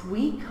last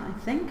week, I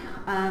think.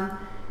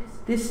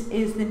 This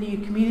is the new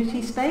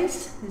community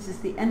space. This is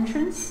the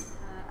entrance.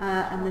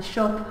 And the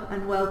shop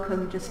and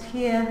welcome just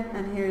here,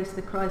 and here is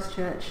the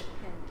Christchurch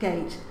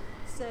Gate.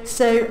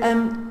 So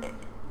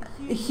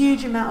a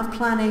huge amount of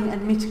planning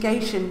and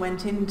mitigation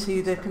went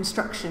into the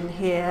construction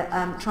here,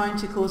 trying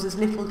to cause as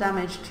little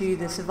damage to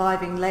the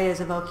surviving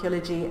layers of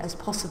archaeology as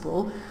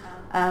possible,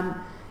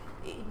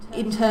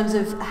 in terms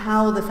of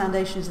how the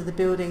foundations of the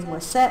building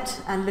were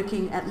set and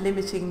looking at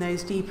limiting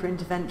those deeper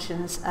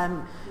interventions.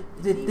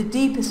 The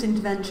deepest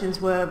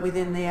interventions were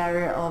within the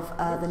area of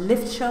the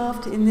lift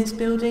shaft in this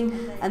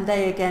building, and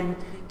they again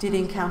did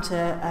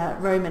encounter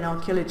Roman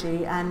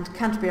archaeology, and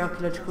Canterbury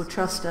Archaeological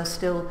Trust are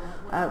still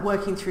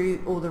working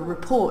through all the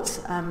reports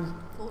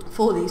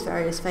for these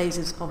various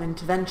phases of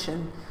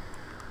intervention.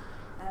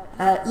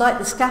 Like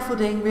the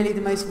scaffolding, really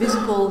the most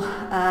visible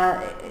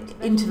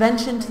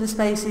intervention to the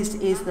spaces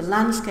is the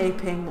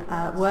landscaping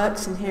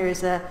works, and here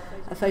is a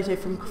photo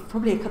from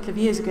probably a couple of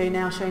years ago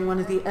now showing one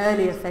of the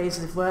earlier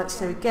phases of work.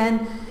 So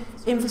again,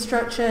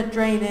 infrastructure,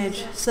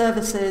 drainage,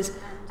 services,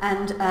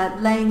 and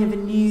laying of a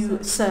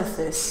new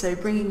surface, so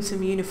bringing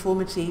some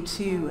uniformity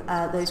to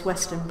those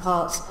western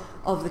parts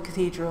of the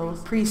cathedral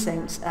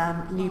precincts,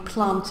 new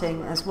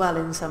planting as well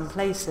in some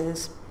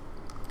places.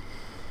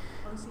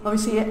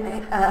 Obviously,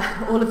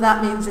 all of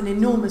that means an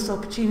enormous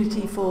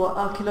opportunity for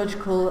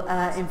archaeological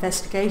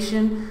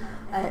investigation,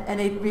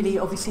 and it really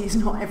obviously is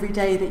not every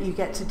day that you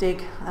get to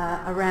dig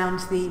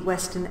around the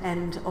western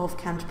end of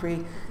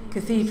Canterbury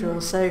Cathedral.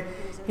 So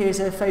here's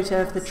a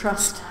photo of the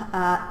trust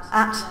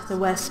at the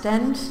west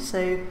end,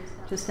 so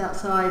just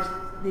outside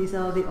these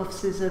are the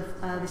offices of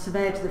the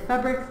surveyor to the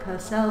fabric,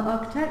 Purcell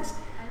Architects,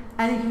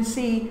 and you can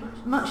see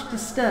much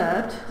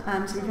disturbed,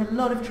 so we've had a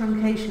lot of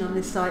truncation on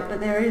this site, but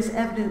there is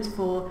evidence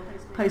for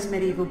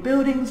post-medieval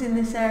buildings in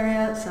this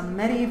area, some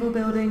medieval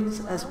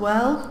buildings as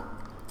well.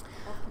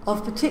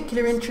 Of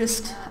particular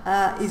interest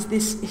is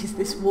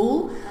this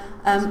wall.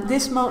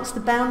 This marks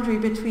the boundary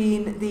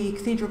between the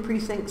cathedral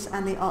precincts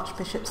and the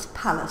Archbishop's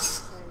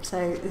Palace.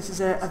 So this is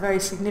a very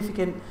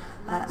significant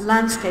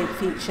landscape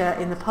feature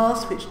in the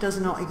past, which does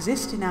not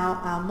exist in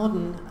our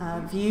modern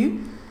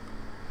view.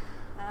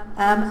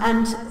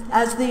 And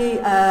as the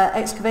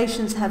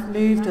excavations have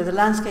moved, or the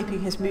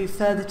landscaping has moved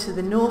further to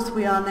the north,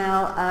 we are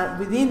now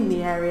within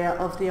the area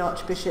of the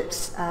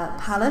Archbishop's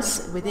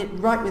Palace,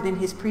 right within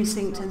his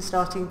precinct, and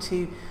starting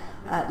to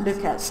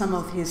look at some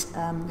of his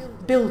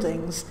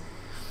buildings.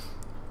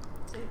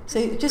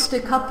 So just a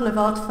couple of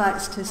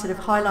artifacts to sort of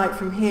highlight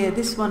from here.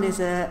 This one is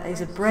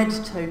a bread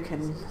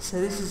token. So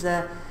this is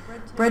a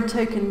bread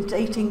token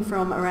dating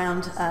from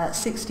around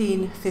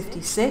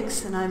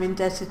 1656, and I'm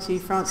indebted to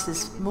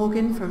Francis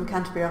Morgan from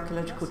Canterbury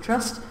Archaeological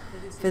Trust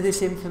for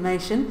this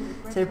information.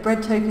 So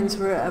bread tokens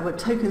were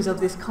tokens of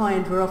this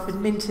kind were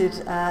often minted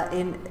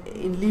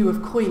in lieu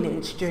of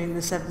coinage during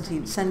the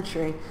 17th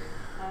century.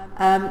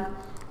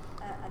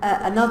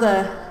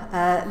 Another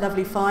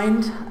lovely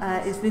find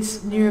is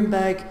this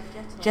Nuremberg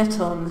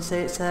jeton. So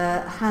it's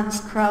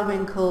Hans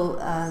Krawinkel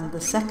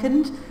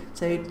II.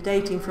 So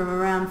dating from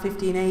around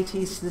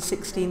 1580s to the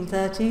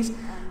 1630s,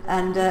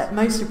 and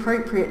most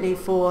appropriately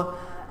for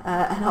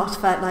an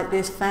artifact like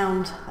this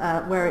found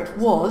where it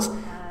was,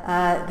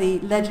 the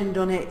legend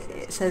on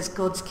it says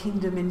God's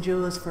kingdom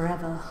endures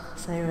forever.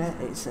 So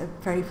it's a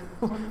very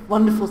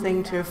wonderful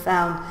thing to have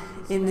found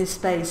in this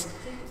space.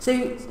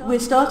 So we're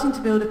starting to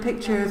build a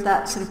picture of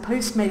that sort of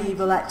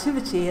post-medieval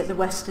activity at the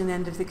western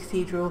end of the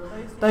cathedral,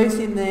 both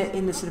in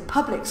the sort of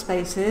public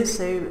spaces,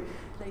 so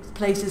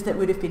places that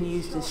would have been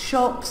used as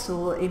shops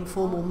or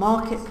informal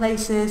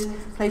marketplaces,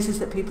 places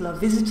that people are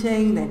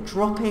visiting, they're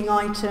dropping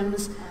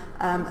items,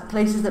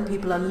 places that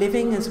people are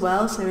living as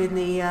well. So in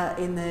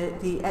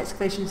the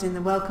excavations in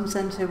the Welcome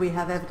Centre, we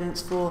have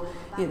evidence for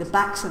the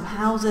backs of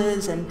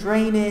houses and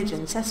drainage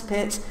and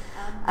cesspits,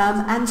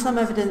 and some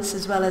evidence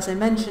as well, as I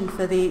mentioned,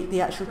 for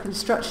the actual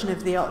construction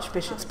of the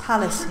Archbishop's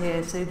Palace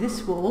here. So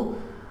this wall,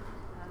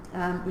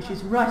 which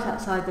is right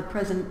outside the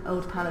present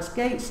Old Palace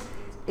gates,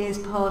 is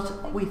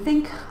part, we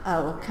think,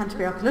 or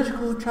Canterbury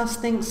Archaeological Trust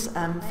thinks,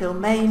 Phil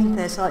Main,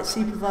 their site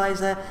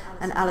supervisor,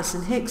 and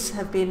Alison Hicks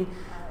have been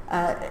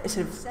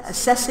sort of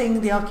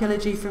assessing the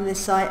archaeology from this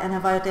site and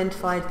have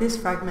identified this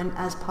fragment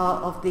as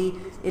part of the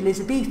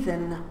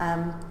Elizabethan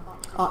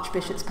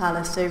Archbishop's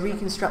Palace, so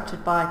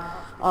reconstructed by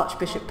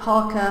Archbishop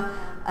Parker,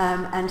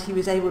 and he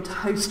was able to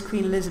host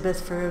Queen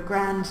Elizabeth for a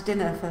grand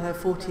dinner for her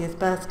 40th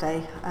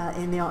birthday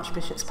in the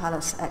Archbishop's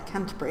Palace at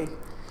Canterbury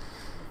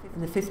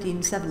in the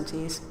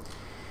 1570s.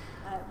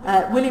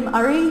 William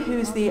Urry, who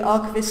is the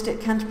archivist at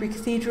Canterbury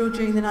Cathedral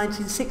during the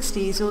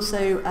 1960s,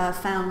 also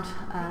found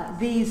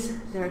these.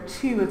 There are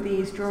two of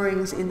these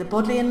drawings in the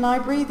Bodleian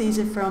Library. These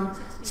are from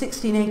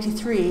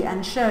 1683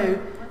 and show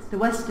the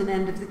western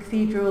end of the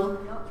cathedral,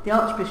 the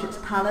Archbishop's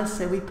Palace,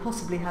 so we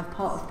possibly have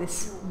part of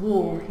this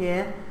wall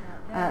here,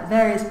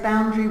 various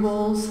boundary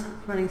walls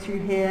running through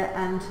here,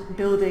 and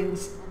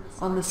buildings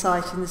on the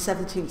site in the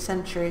 17th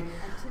century.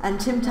 And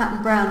Tim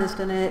Tatton Brown has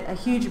done a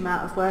huge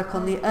amount of work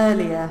on the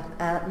earlier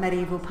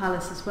medieval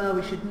palace as well.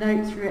 We should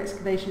note through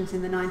excavations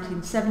in the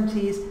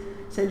 1970s,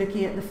 so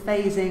looking at the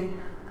phasing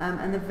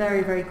and the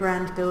very, very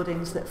grand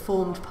buildings that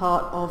formed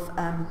part of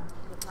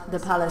the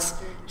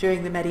palace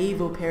during the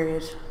medieval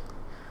period.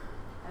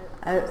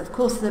 Of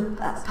course, the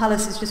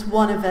palace is just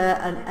one of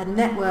a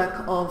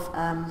network of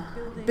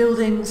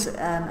buildings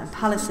and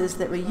palaces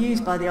that were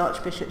used by the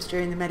archbishops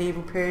during the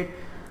medieval period.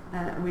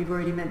 We've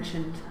already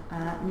mentioned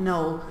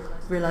Noel.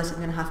 Realise I'm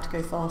going to have to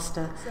go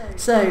faster.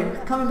 So,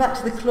 coming back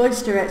to the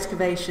cloister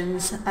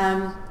excavations,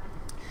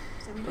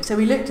 so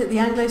we looked at the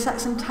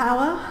Anglo-Saxon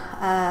tower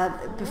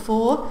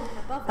before.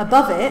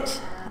 Above it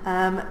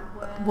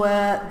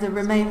were the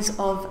remains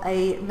of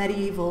a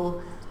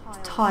medieval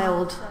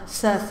tiled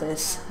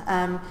surface,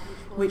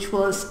 which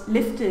was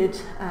lifted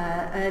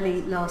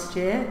early last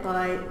year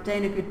by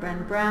Dana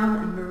Goodbrand Brown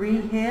and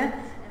Marie here.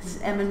 This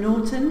is Emma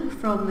Norton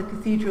from the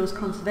Cathedral's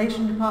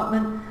Conservation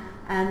Department,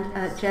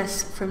 and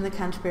Jess from the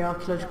Canterbury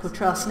Archaeological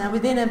Trust. Now,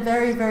 within a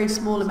very, very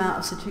small amount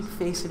of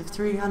stratigraphy, sort of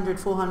 300,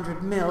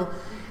 400 mil,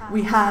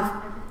 we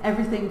have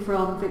everything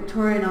from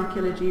Victorian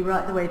archaeology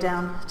right the way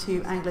down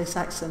to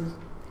Anglo-Saxon.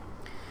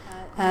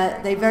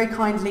 They very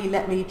kindly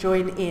let me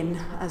join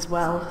in as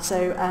well.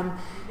 So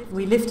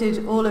we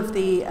lifted all of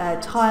the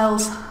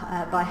tiles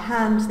by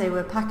hand. They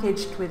were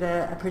packaged with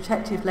a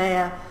protective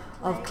layer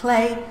of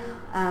clay,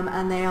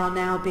 and they are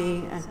now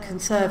being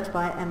conserved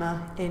by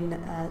Emma in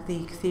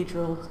the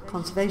Cathedral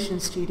Conservation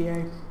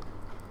Studio.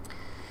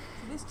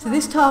 So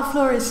this tile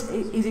floor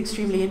is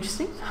extremely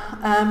interesting.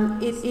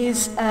 It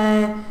is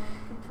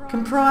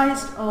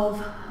comprised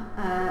of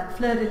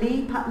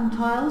Fleur-de-lis pattern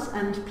tiles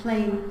and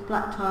plain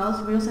black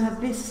tiles. We also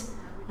have this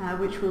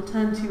which we'll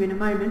turn to in a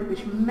moment,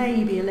 which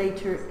may be a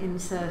later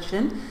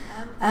insertion.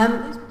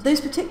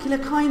 Those particular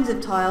kinds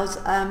of tiles,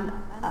 and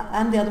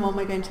the other one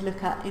we're going to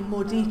look at in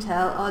more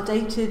detail, are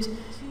dated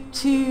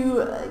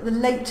to the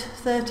late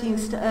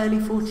 13th to early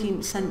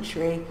 14th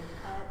century.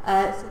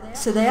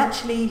 So they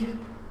actually,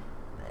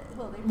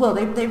 well,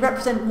 they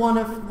represent one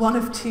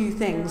of two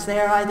things. They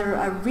are either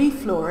a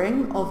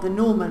reflooring of the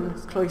Norman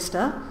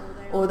cloister,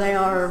 or they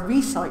are a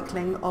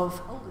recycling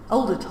of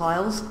older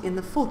tiles in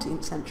the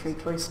 14th century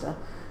cloister.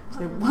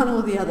 So one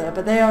or the other,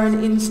 but they are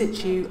an in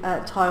situ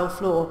tile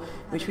floor,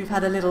 which we've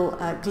had a little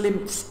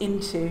glimpse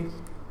into.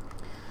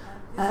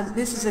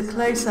 This is a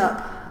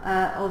close-up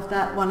of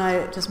that one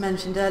I just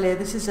mentioned earlier.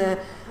 This is a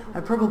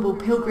probable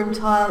pilgrim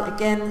tile,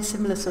 again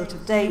similar sort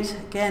of date,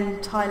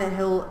 again Tyler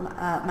Hill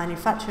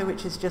manufacture,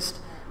 which is just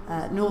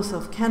north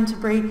of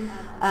Canterbury,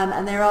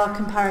 and there are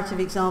comparative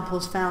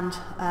examples found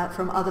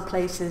from other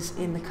places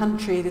in the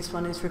country. This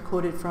one is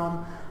recorded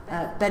from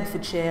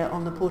Bedfordshire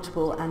on the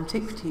Portable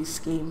Antiquities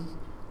Scheme.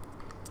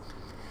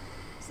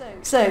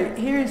 So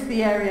here is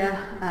the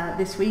area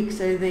this week.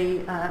 So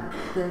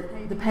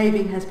the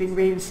paving has been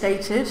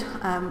reinstated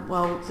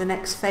while the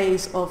next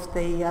phase of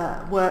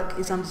the work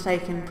is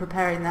undertaken,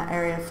 preparing that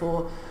area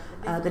for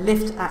the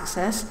lift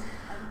access.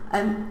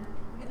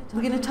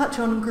 We're going to touch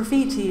on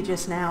graffiti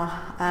just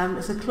now,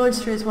 as the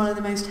cloister is one of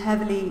the most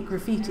heavily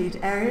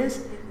graffitied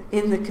areas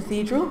in the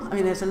cathedral. I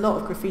mean, there's a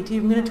lot of graffiti.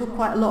 I'm going to talk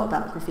quite a lot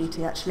about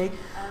graffiti, actually.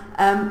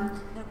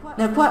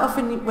 Now, quite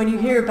often when you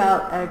hear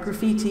about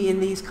graffiti in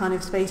these kind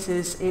of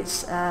spaces,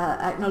 it's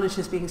acknowledged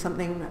as being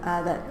something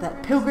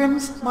that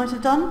pilgrims might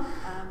have done.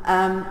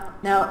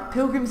 Now,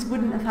 pilgrims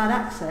wouldn't have had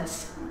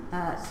access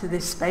to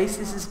this space.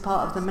 This is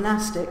part of the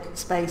monastic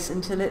space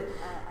until it,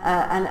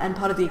 and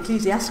part of the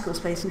ecclesiastical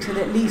space until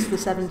at least the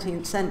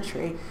 17th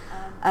century.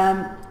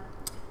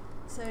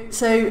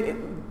 So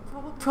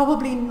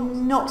probably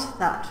not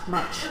that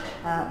much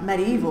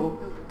medieval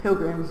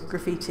pilgrim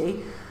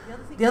graffiti.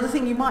 The other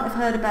thing you might have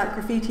heard about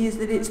graffiti is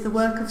that it's the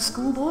work of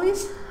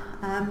schoolboys.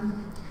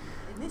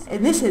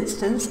 In this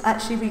instance,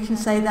 actually, we can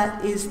say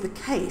that is the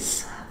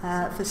case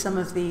for some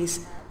of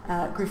these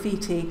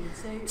graffiti.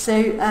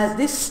 So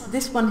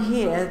this one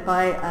here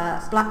by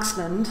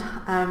Blaxland.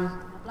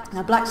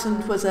 Now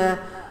Blaxland was a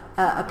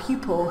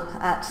pupil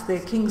at the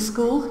King's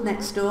School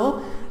next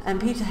door, and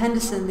Peter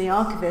Henderson, the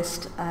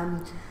archivist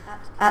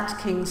at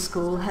King's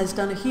School, has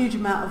done a huge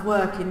amount of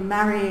work in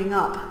marrying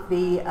up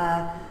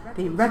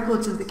the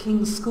records of the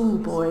King's School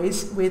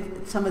boys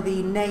with some of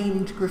the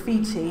named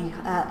graffiti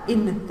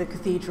in the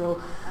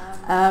cathedral.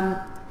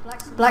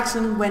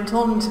 Blaxland went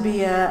on to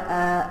be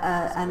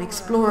an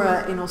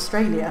explorer in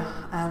Australia,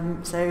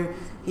 so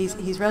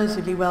he's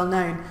relatively well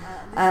known.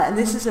 And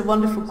this is a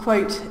wonderful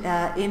quote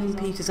in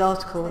Peter's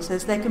article. It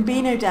says, "There can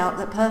be no doubt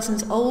that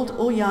persons old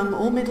or young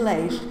or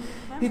middle-aged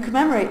who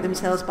commemorate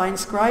themselves by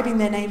inscribing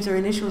their names or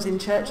initials in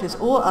churches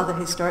or other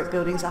historic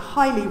buildings are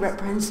highly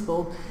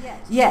reprehensible.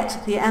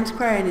 Yet the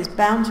antiquarian is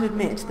bound to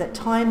admit that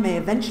time may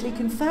eventually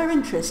confer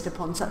interest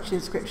upon such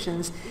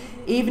inscriptions,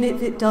 even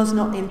if it does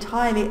not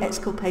entirely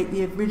exculpate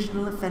the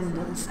original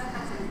offenders."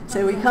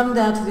 So we come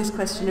down to this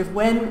question of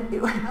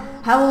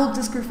how old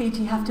does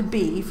graffiti have to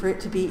be for it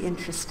to be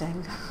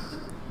interesting?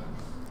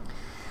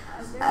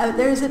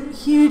 There is a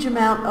huge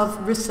amount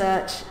of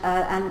research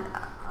and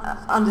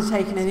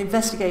undertaken an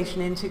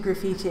investigation into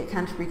graffiti at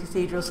Canterbury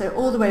Cathedral. So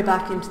all the way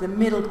back into the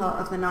middle part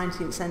of the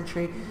 19th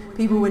century,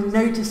 people were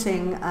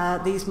noticing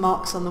these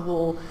marks on the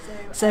wall.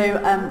 So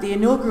the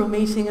inaugural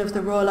meeting of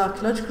the Royal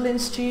Archaeological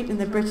Institute and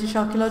the British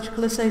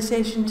Archaeological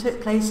Association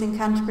took place in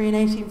Canterbury in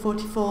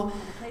 1844,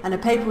 and a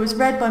paper was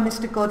read by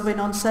Mr. Godwin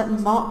on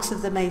certain marks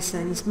of the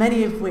masons,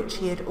 many of which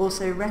he had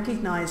also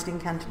recognised in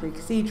Canterbury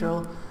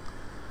Cathedral.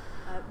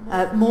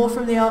 More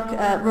from the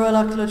Royal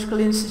Archaeological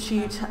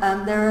Institute,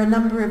 there are a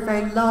number of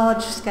very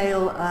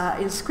large-scale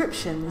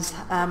inscriptions,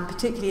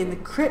 particularly in the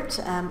crypt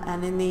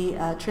and in the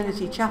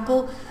Trinity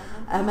Chapel,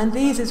 and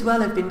these as well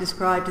have been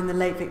described in the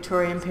late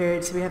Victorian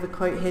period. So we have a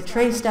quote here: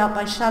 "Traced out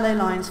by shallow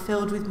lines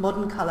filled with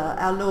modern colour,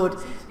 our Lord,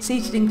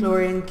 seated in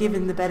glory and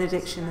given the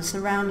benediction,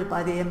 surrounded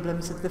by the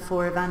emblems of the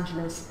four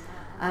evangelists."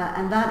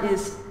 And that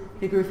is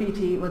the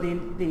graffiti, or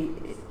the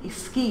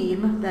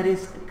scheme that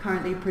is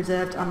currently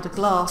preserved under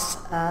glass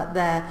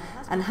there,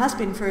 and has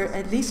been for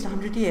at least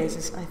 100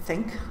 years, I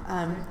think.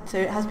 So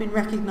it has been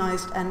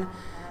recognised and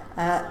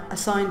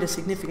assigned a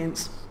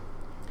significance.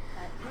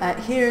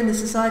 Here in the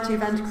Society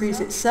of Antiquaries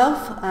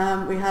itself,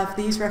 we have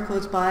these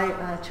records by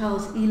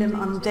Charles Elam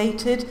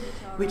undated,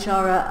 which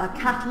are a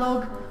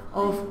catalogue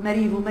of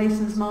medieval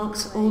masons'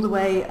 marks all the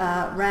way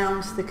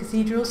round the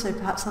cathedral, so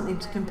perhaps something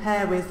to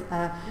compare with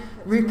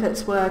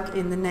Rupert's work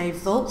in the nave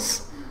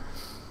vaults.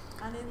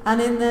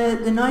 And in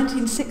the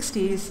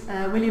 1960s,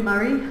 William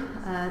Murray,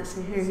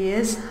 so here he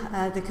is,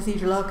 the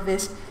cathedral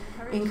archivist,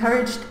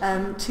 encouraged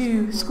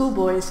two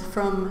schoolboys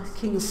from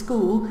King's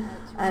School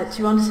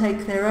to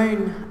undertake their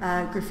own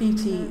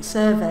graffiti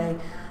survey.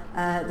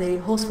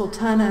 The Horsfall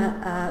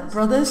Turner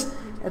brothers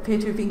appear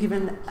to have been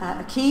given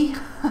a key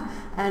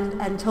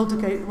and told to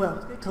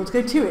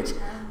go to it.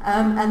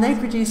 and they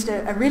produced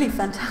a really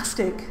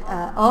fantastic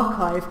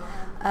archive,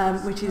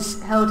 which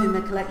is held in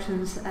the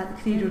collections at the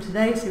cathedral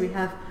today. So we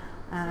have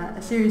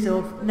a series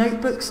of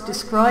notebooks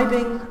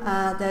describing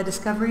their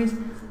discoveries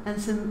and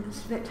some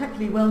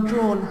spectacularly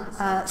well-drawn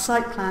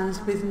site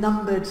plans with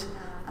numbered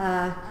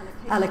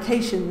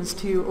allocations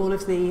to all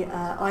of the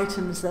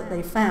items that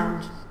they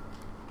found.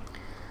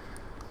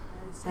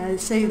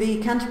 So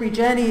the Canterbury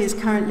Journey is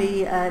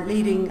currently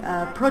leading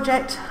a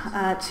project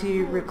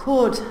to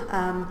record,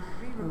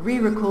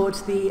 re-record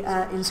the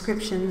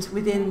inscriptions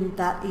within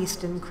that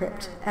eastern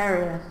crypt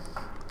area.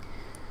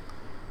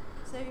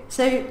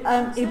 So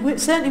it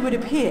certainly would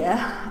appear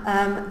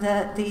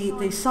that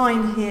the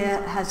sign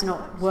here has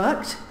not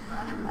worked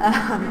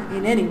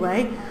in any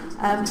way.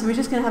 So we're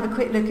just going to have a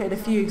quick look at a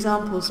few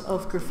examples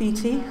of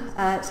graffiti.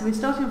 So we're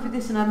starting off with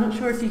this, and I'm not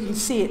sure if you can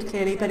see it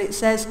clearly, but it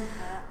says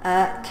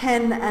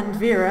Ken and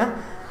Vera,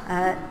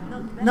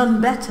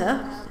 none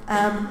better,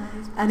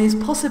 and is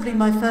possibly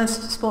my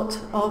first spot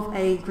of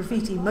a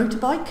graffiti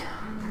motorbike,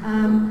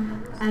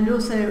 and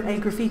also a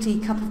graffiti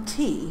cup of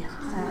tea.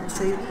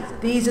 So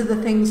these are the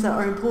things that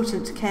are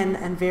important to Ken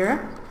and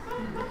Vera.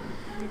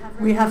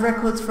 We have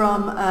records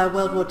from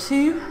World War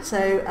II,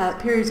 so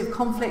periods of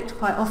conflict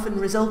quite often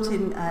result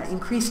in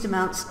increased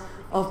amounts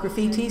of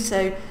graffiti,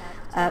 so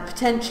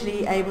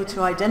potentially able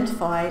to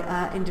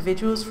identify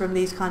individuals from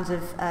these kinds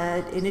of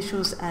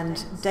initials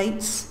and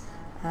dates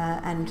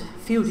and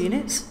field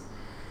units.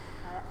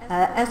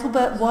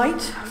 Ethelbert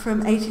White from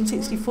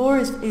 1864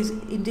 is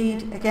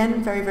indeed,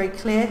 again, very, very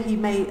clear. He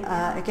may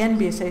again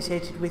be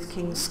associated with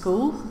King's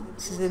School.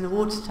 This is in the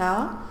Water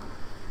Tower.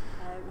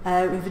 We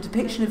have a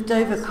depiction of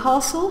Dover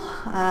Castle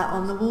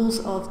on the walls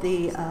of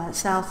the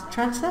south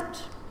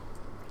transept.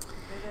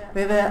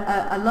 We have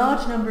a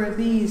large number of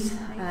these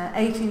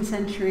 18th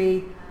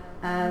century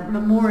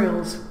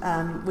memorials,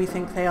 we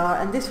think they are,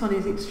 and this one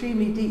is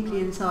extremely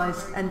deeply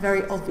incised and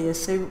very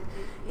obvious. So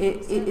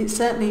it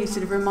certainly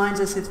sort of reminds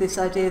us of this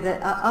idea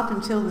that up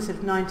until the sort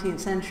of 19th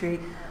century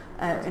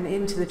and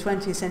into the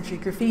 20th century,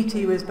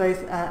 graffiti was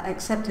both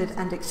accepted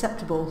and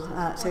acceptable.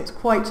 So it's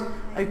quite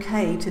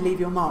okay to leave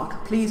your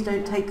mark. Please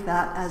don't take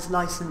that as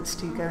license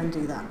to go and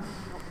do that.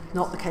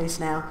 Not the case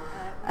now.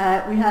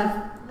 We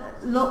have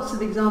lots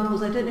of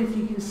examples. I don't know if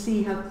you can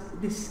see how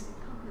this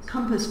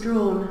compass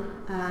drawn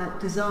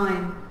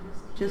design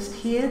just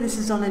here. This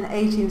is on an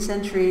 18th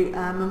century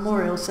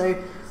memorial,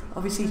 so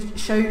obviously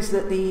shows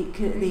that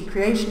the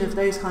creation of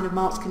those kind of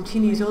marks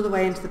continues all the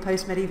way into the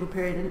post-medieval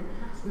period, and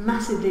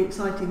massively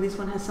exciting. This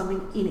one has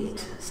something in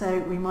it, so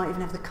we might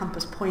even have the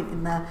compass point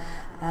in there,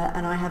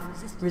 and I have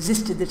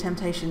resisted the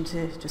temptation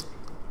to just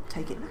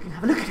take it and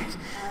have a look at it.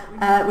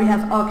 We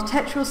have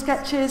architectural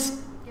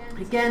sketches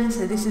again,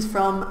 so this is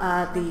from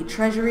the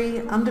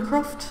Treasury,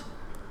 Undercroft,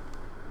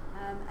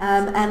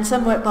 and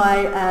some work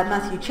by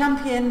Matthew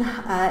Champion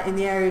in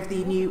the area of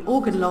the new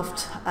organ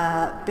loft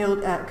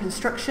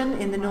construction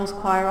in the North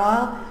Choir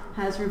Aisle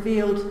has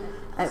revealed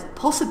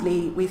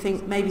possibly, we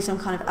think, maybe some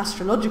kind of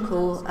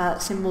astrological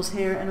symbols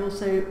here, and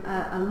also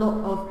a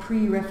lot of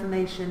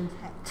pre-Reformation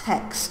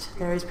text.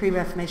 There is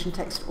pre-Reformation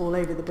text all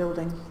over the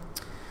building.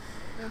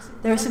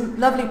 There are some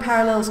lovely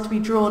parallels to be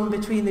drawn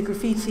between the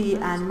graffiti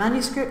and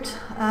manuscript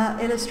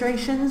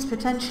illustrations,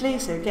 potentially.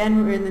 So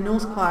again, we're in the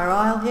North Choir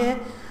Aisle here.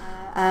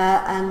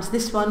 And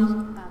this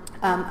one,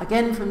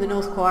 again from the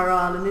North Choir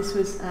Aisle, and this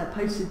was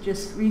posted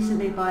just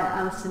recently by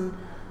Alison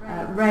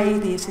Ray,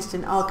 the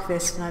assistant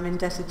archivist, and I'm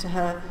indebted to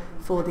her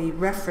for the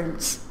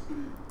reference.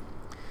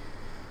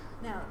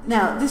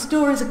 Now, this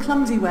door is a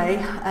clumsy way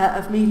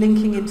of me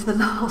linking into the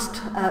last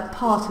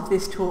part of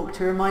this talk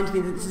to remind me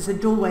that this is a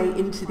doorway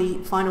into the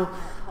final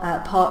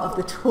part of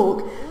the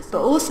talk,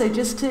 but also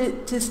just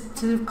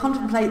to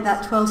contemplate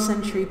that 12th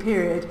century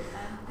period.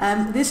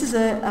 This is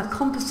a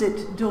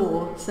composite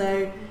door,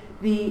 so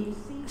the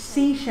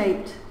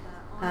C-shaped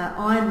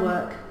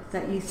ironwork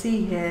that you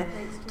see here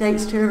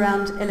dates to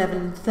around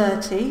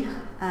 1130.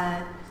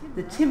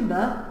 The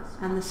timber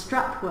and the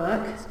strap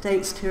work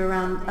dates to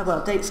around,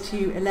 dates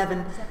to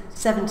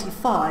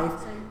 1175.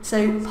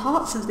 So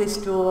parts of this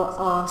door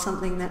are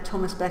something that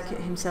Thomas Becket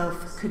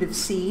himself could have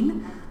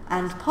seen,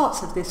 and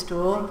parts of this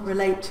door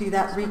relate to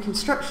that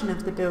reconstruction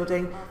of the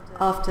building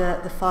after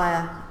the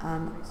fire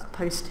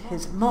post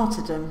his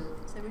martyrdom.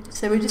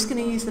 So we're just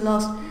going to use the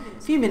last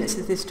few minutes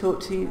of this talk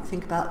to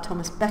think about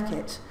Thomas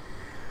Becket.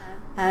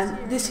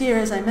 This year,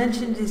 as I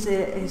mentioned, is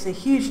a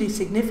hugely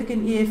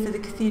significant year for the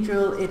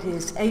cathedral. It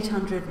is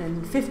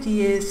 850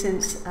 years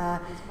since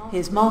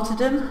his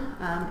martyrdom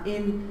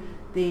in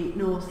the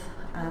north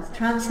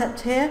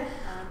transept here,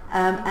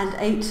 and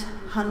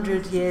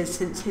 800 years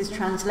since his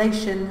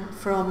translation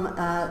from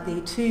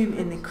the tomb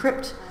in the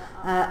crypt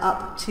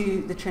up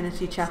to the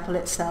Trinity Chapel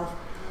itself.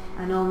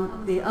 And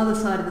on the other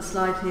side of the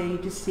slide here, you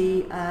just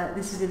see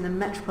this is in the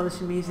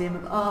Metropolitan Museum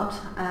of Art,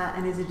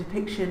 and is a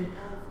depiction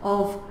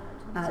of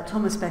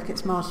Thomas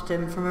Becket's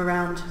martyrdom from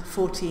around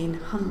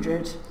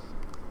 1400.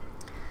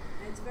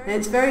 And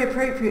it's very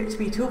appropriate to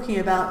be talking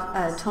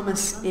about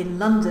Thomas in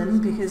London,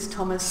 because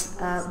Thomas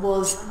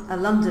was a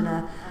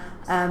Londoner.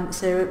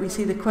 So we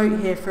see the quote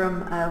here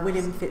from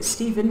William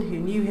Fitzstephen, who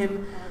knew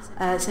him.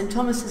 St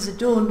Thomas has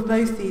adorned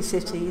both these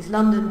cities,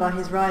 London by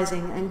his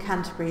rising and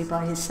Canterbury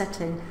by his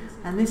setting.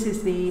 And this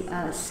is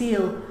the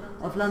seal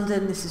of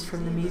London. This is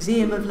from the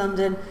Museum of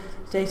London,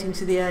 dating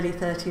to the early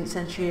 13th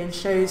century, and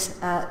shows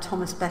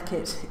Thomas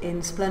Becket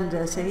in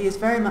splendour. So he is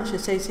very much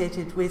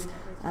associated with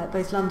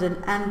both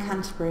London and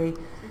Canterbury.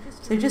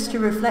 So just to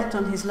reflect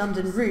on his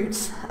London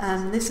roots,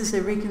 this is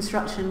a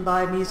reconstruction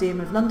by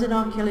Museum of London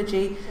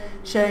Archaeology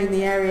showing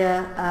the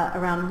area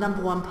around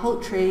number 1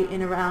 Poultry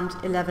in around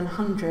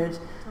 1100.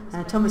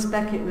 Thomas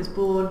Becket was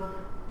born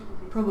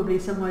probably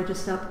somewhere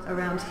just up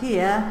around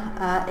here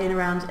in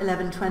around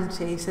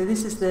 1120. So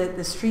this is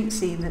the street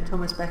scene that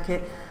Thomas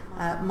Becket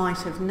might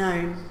have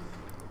known.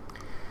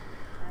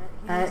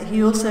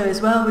 He also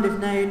as well would have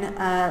known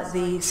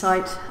the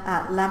site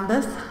at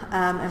Lambeth,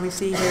 and we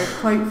see here a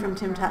quote from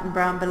Tim Tatton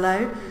Brown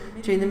below.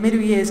 During the middle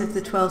years of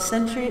the 12th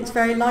century, it's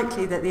very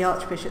likely that the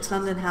Archbishop's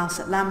London house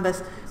at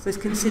Lambeth was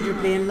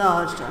considerably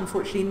enlarged.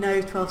 Unfortunately,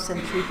 no 12th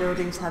century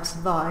buildings have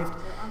survived.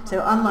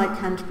 So unlike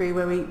Canterbury,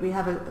 where we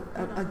have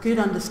a good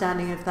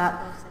understanding of that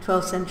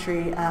 12th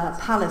century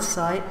palace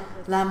site,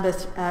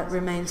 Lambeth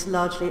remains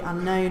largely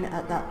unknown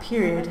at that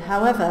period.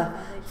 However,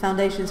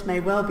 foundations may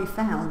well be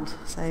found,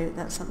 so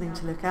that's something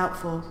to look out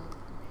for.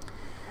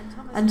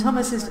 And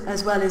Thomas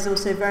as well is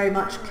also very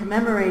much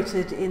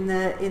commemorated in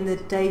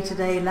the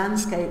day-to-day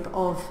landscape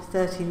of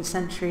 13th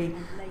century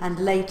and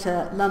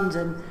later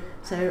London.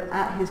 So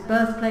at his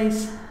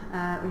birthplace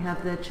we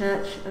have the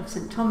Church of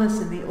St Thomas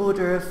and the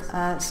Order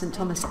of St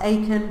Thomas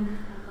Aiken.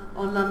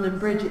 On London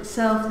Bridge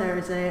itself there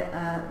was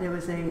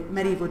a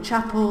medieval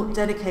chapel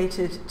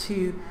dedicated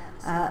to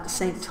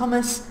St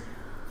Thomas.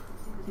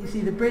 You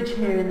see the bridge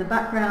here in the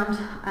background,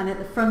 and at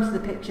the front of the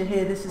picture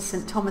here, this is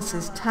St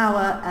Thomas's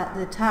Tower at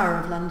the Tower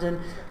of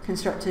London,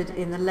 constructed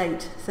in the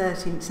late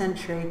 13th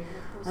century.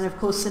 And of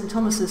course St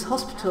Thomas's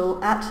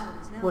Hospital at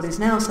what is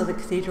now Southwark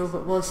Cathedral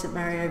but was St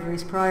Mary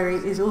Overy's Priory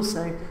is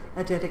also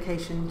a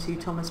dedication to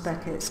Thomas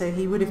Becket. So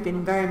he would have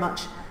been very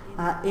much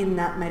in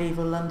that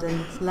medieval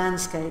London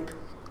landscape.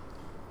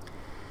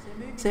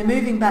 So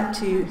moving back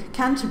to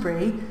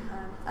Canterbury,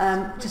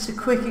 just a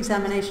quick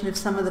examination of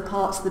some of the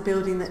parts of the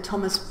building that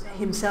Thomas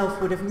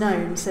himself would have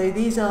known. So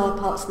these are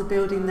parts of the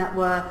building that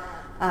were,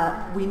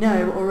 we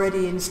know,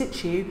 already in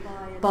situ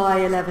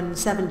by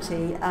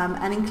 1170,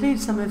 and include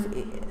some of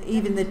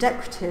even the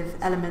decorative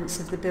elements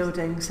of the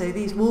building. So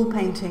these wall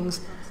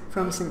paintings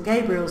from St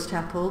Gabriel's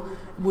Chapel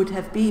would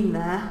have been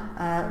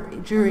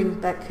there during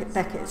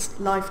Becket's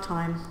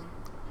lifetime.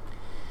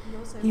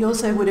 He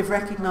also would have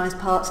recognised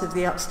parts of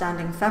the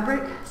upstanding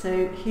fabric.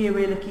 So here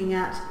we're looking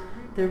at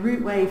the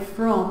routeway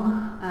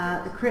from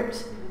the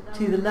crypt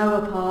to the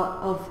lower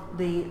part of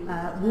the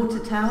water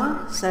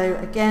tower. So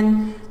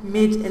again,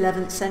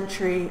 mid-11th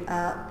century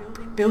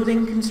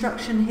building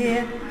construction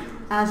here,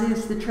 as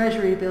is the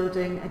Treasury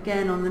building,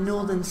 again on the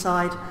northern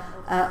side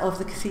of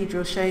the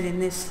cathedral, shown in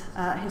this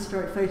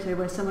historic photo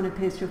where someone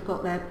appears to have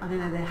got their, I don't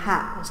know, their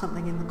hat or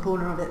something in the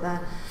corner of it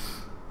there.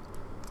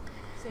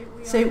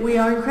 So we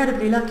are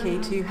incredibly lucky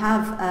to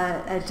have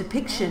a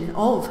depiction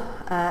of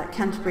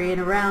Canterbury in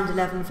around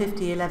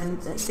 1150,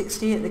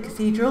 1160 at the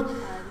cathedral.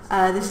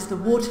 This is the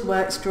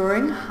waterworks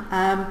drawing,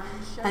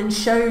 and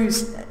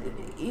shows,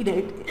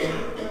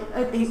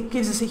 it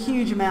gives us a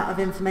huge amount of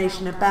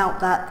information about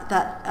that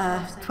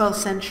 12th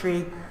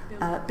century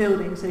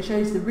building. So it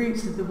shows the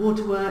roots of the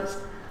waterworks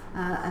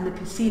and the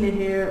piscina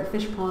here, a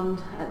fish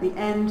pond at the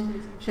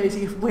end, shows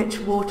you which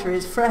water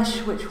is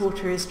fresh, which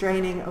water is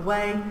draining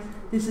away.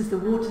 This is the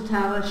water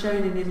tower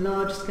shown in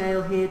enlarged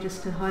scale here,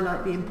 just to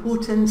highlight the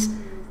importance.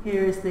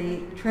 Here is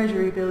the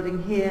Treasury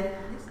building here,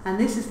 and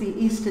this is the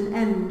eastern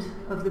end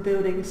of the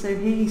building. So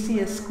here you see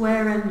a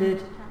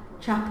square-ended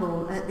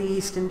chapel at the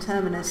eastern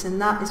terminus,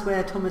 and that is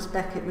where Thomas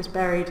Becket was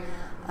buried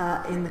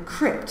in the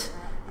crypt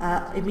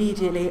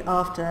immediately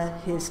after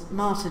his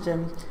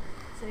martyrdom.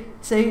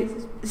 So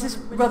this is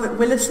Robert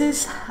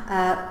Willis's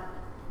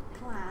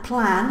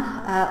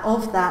plan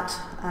of that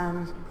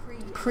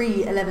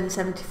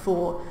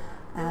pre-1174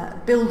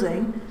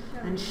 building,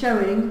 and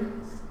showing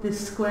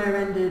this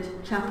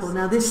square-ended chapel.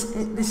 Now this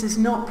is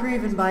not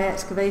proven by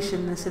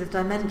excavation, the sort of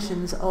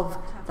dimensions of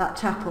that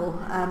chapel,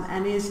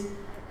 and is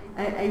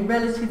a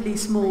relatively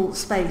small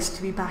space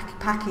to be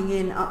packing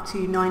in up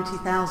to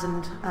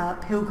 90,000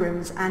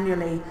 pilgrims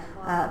annually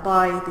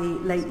by the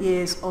late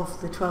years of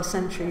the 12th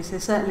century. So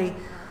certainly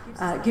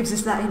gives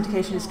us that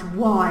indication as to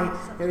why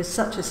there is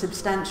such a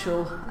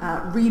substantial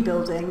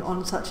rebuilding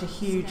on such a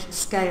huge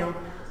scale.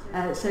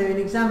 So an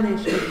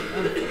examination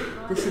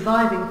of the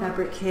surviving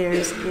fabric here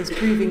is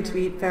proving to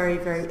be very,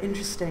 very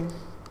interesting.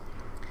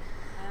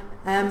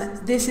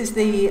 This is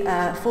the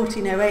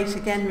 1408,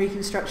 again,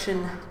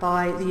 reconstruction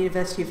by the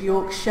University of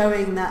York,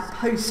 showing that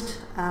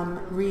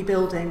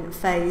post-rebuilding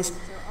phase.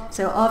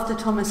 So after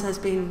Thomas has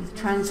been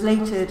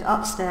translated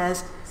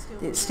upstairs,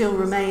 it still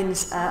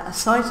remains a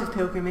site of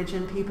pilgrimage,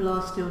 and people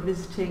are still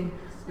visiting,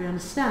 we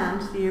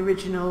understand, the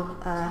original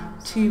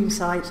tomb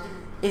site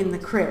in the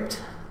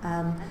crypt.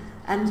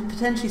 and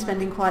potentially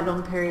spending quite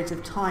long periods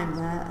of time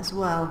there as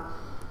well.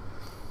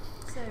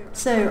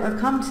 So I've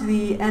come to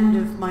the end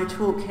of my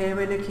talk here.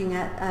 We're looking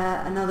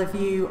at another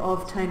view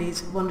of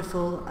Tony's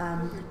wonderful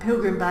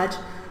pilgrim badge,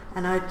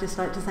 and I'd just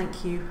like to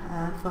thank you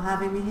for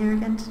having me here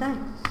again today.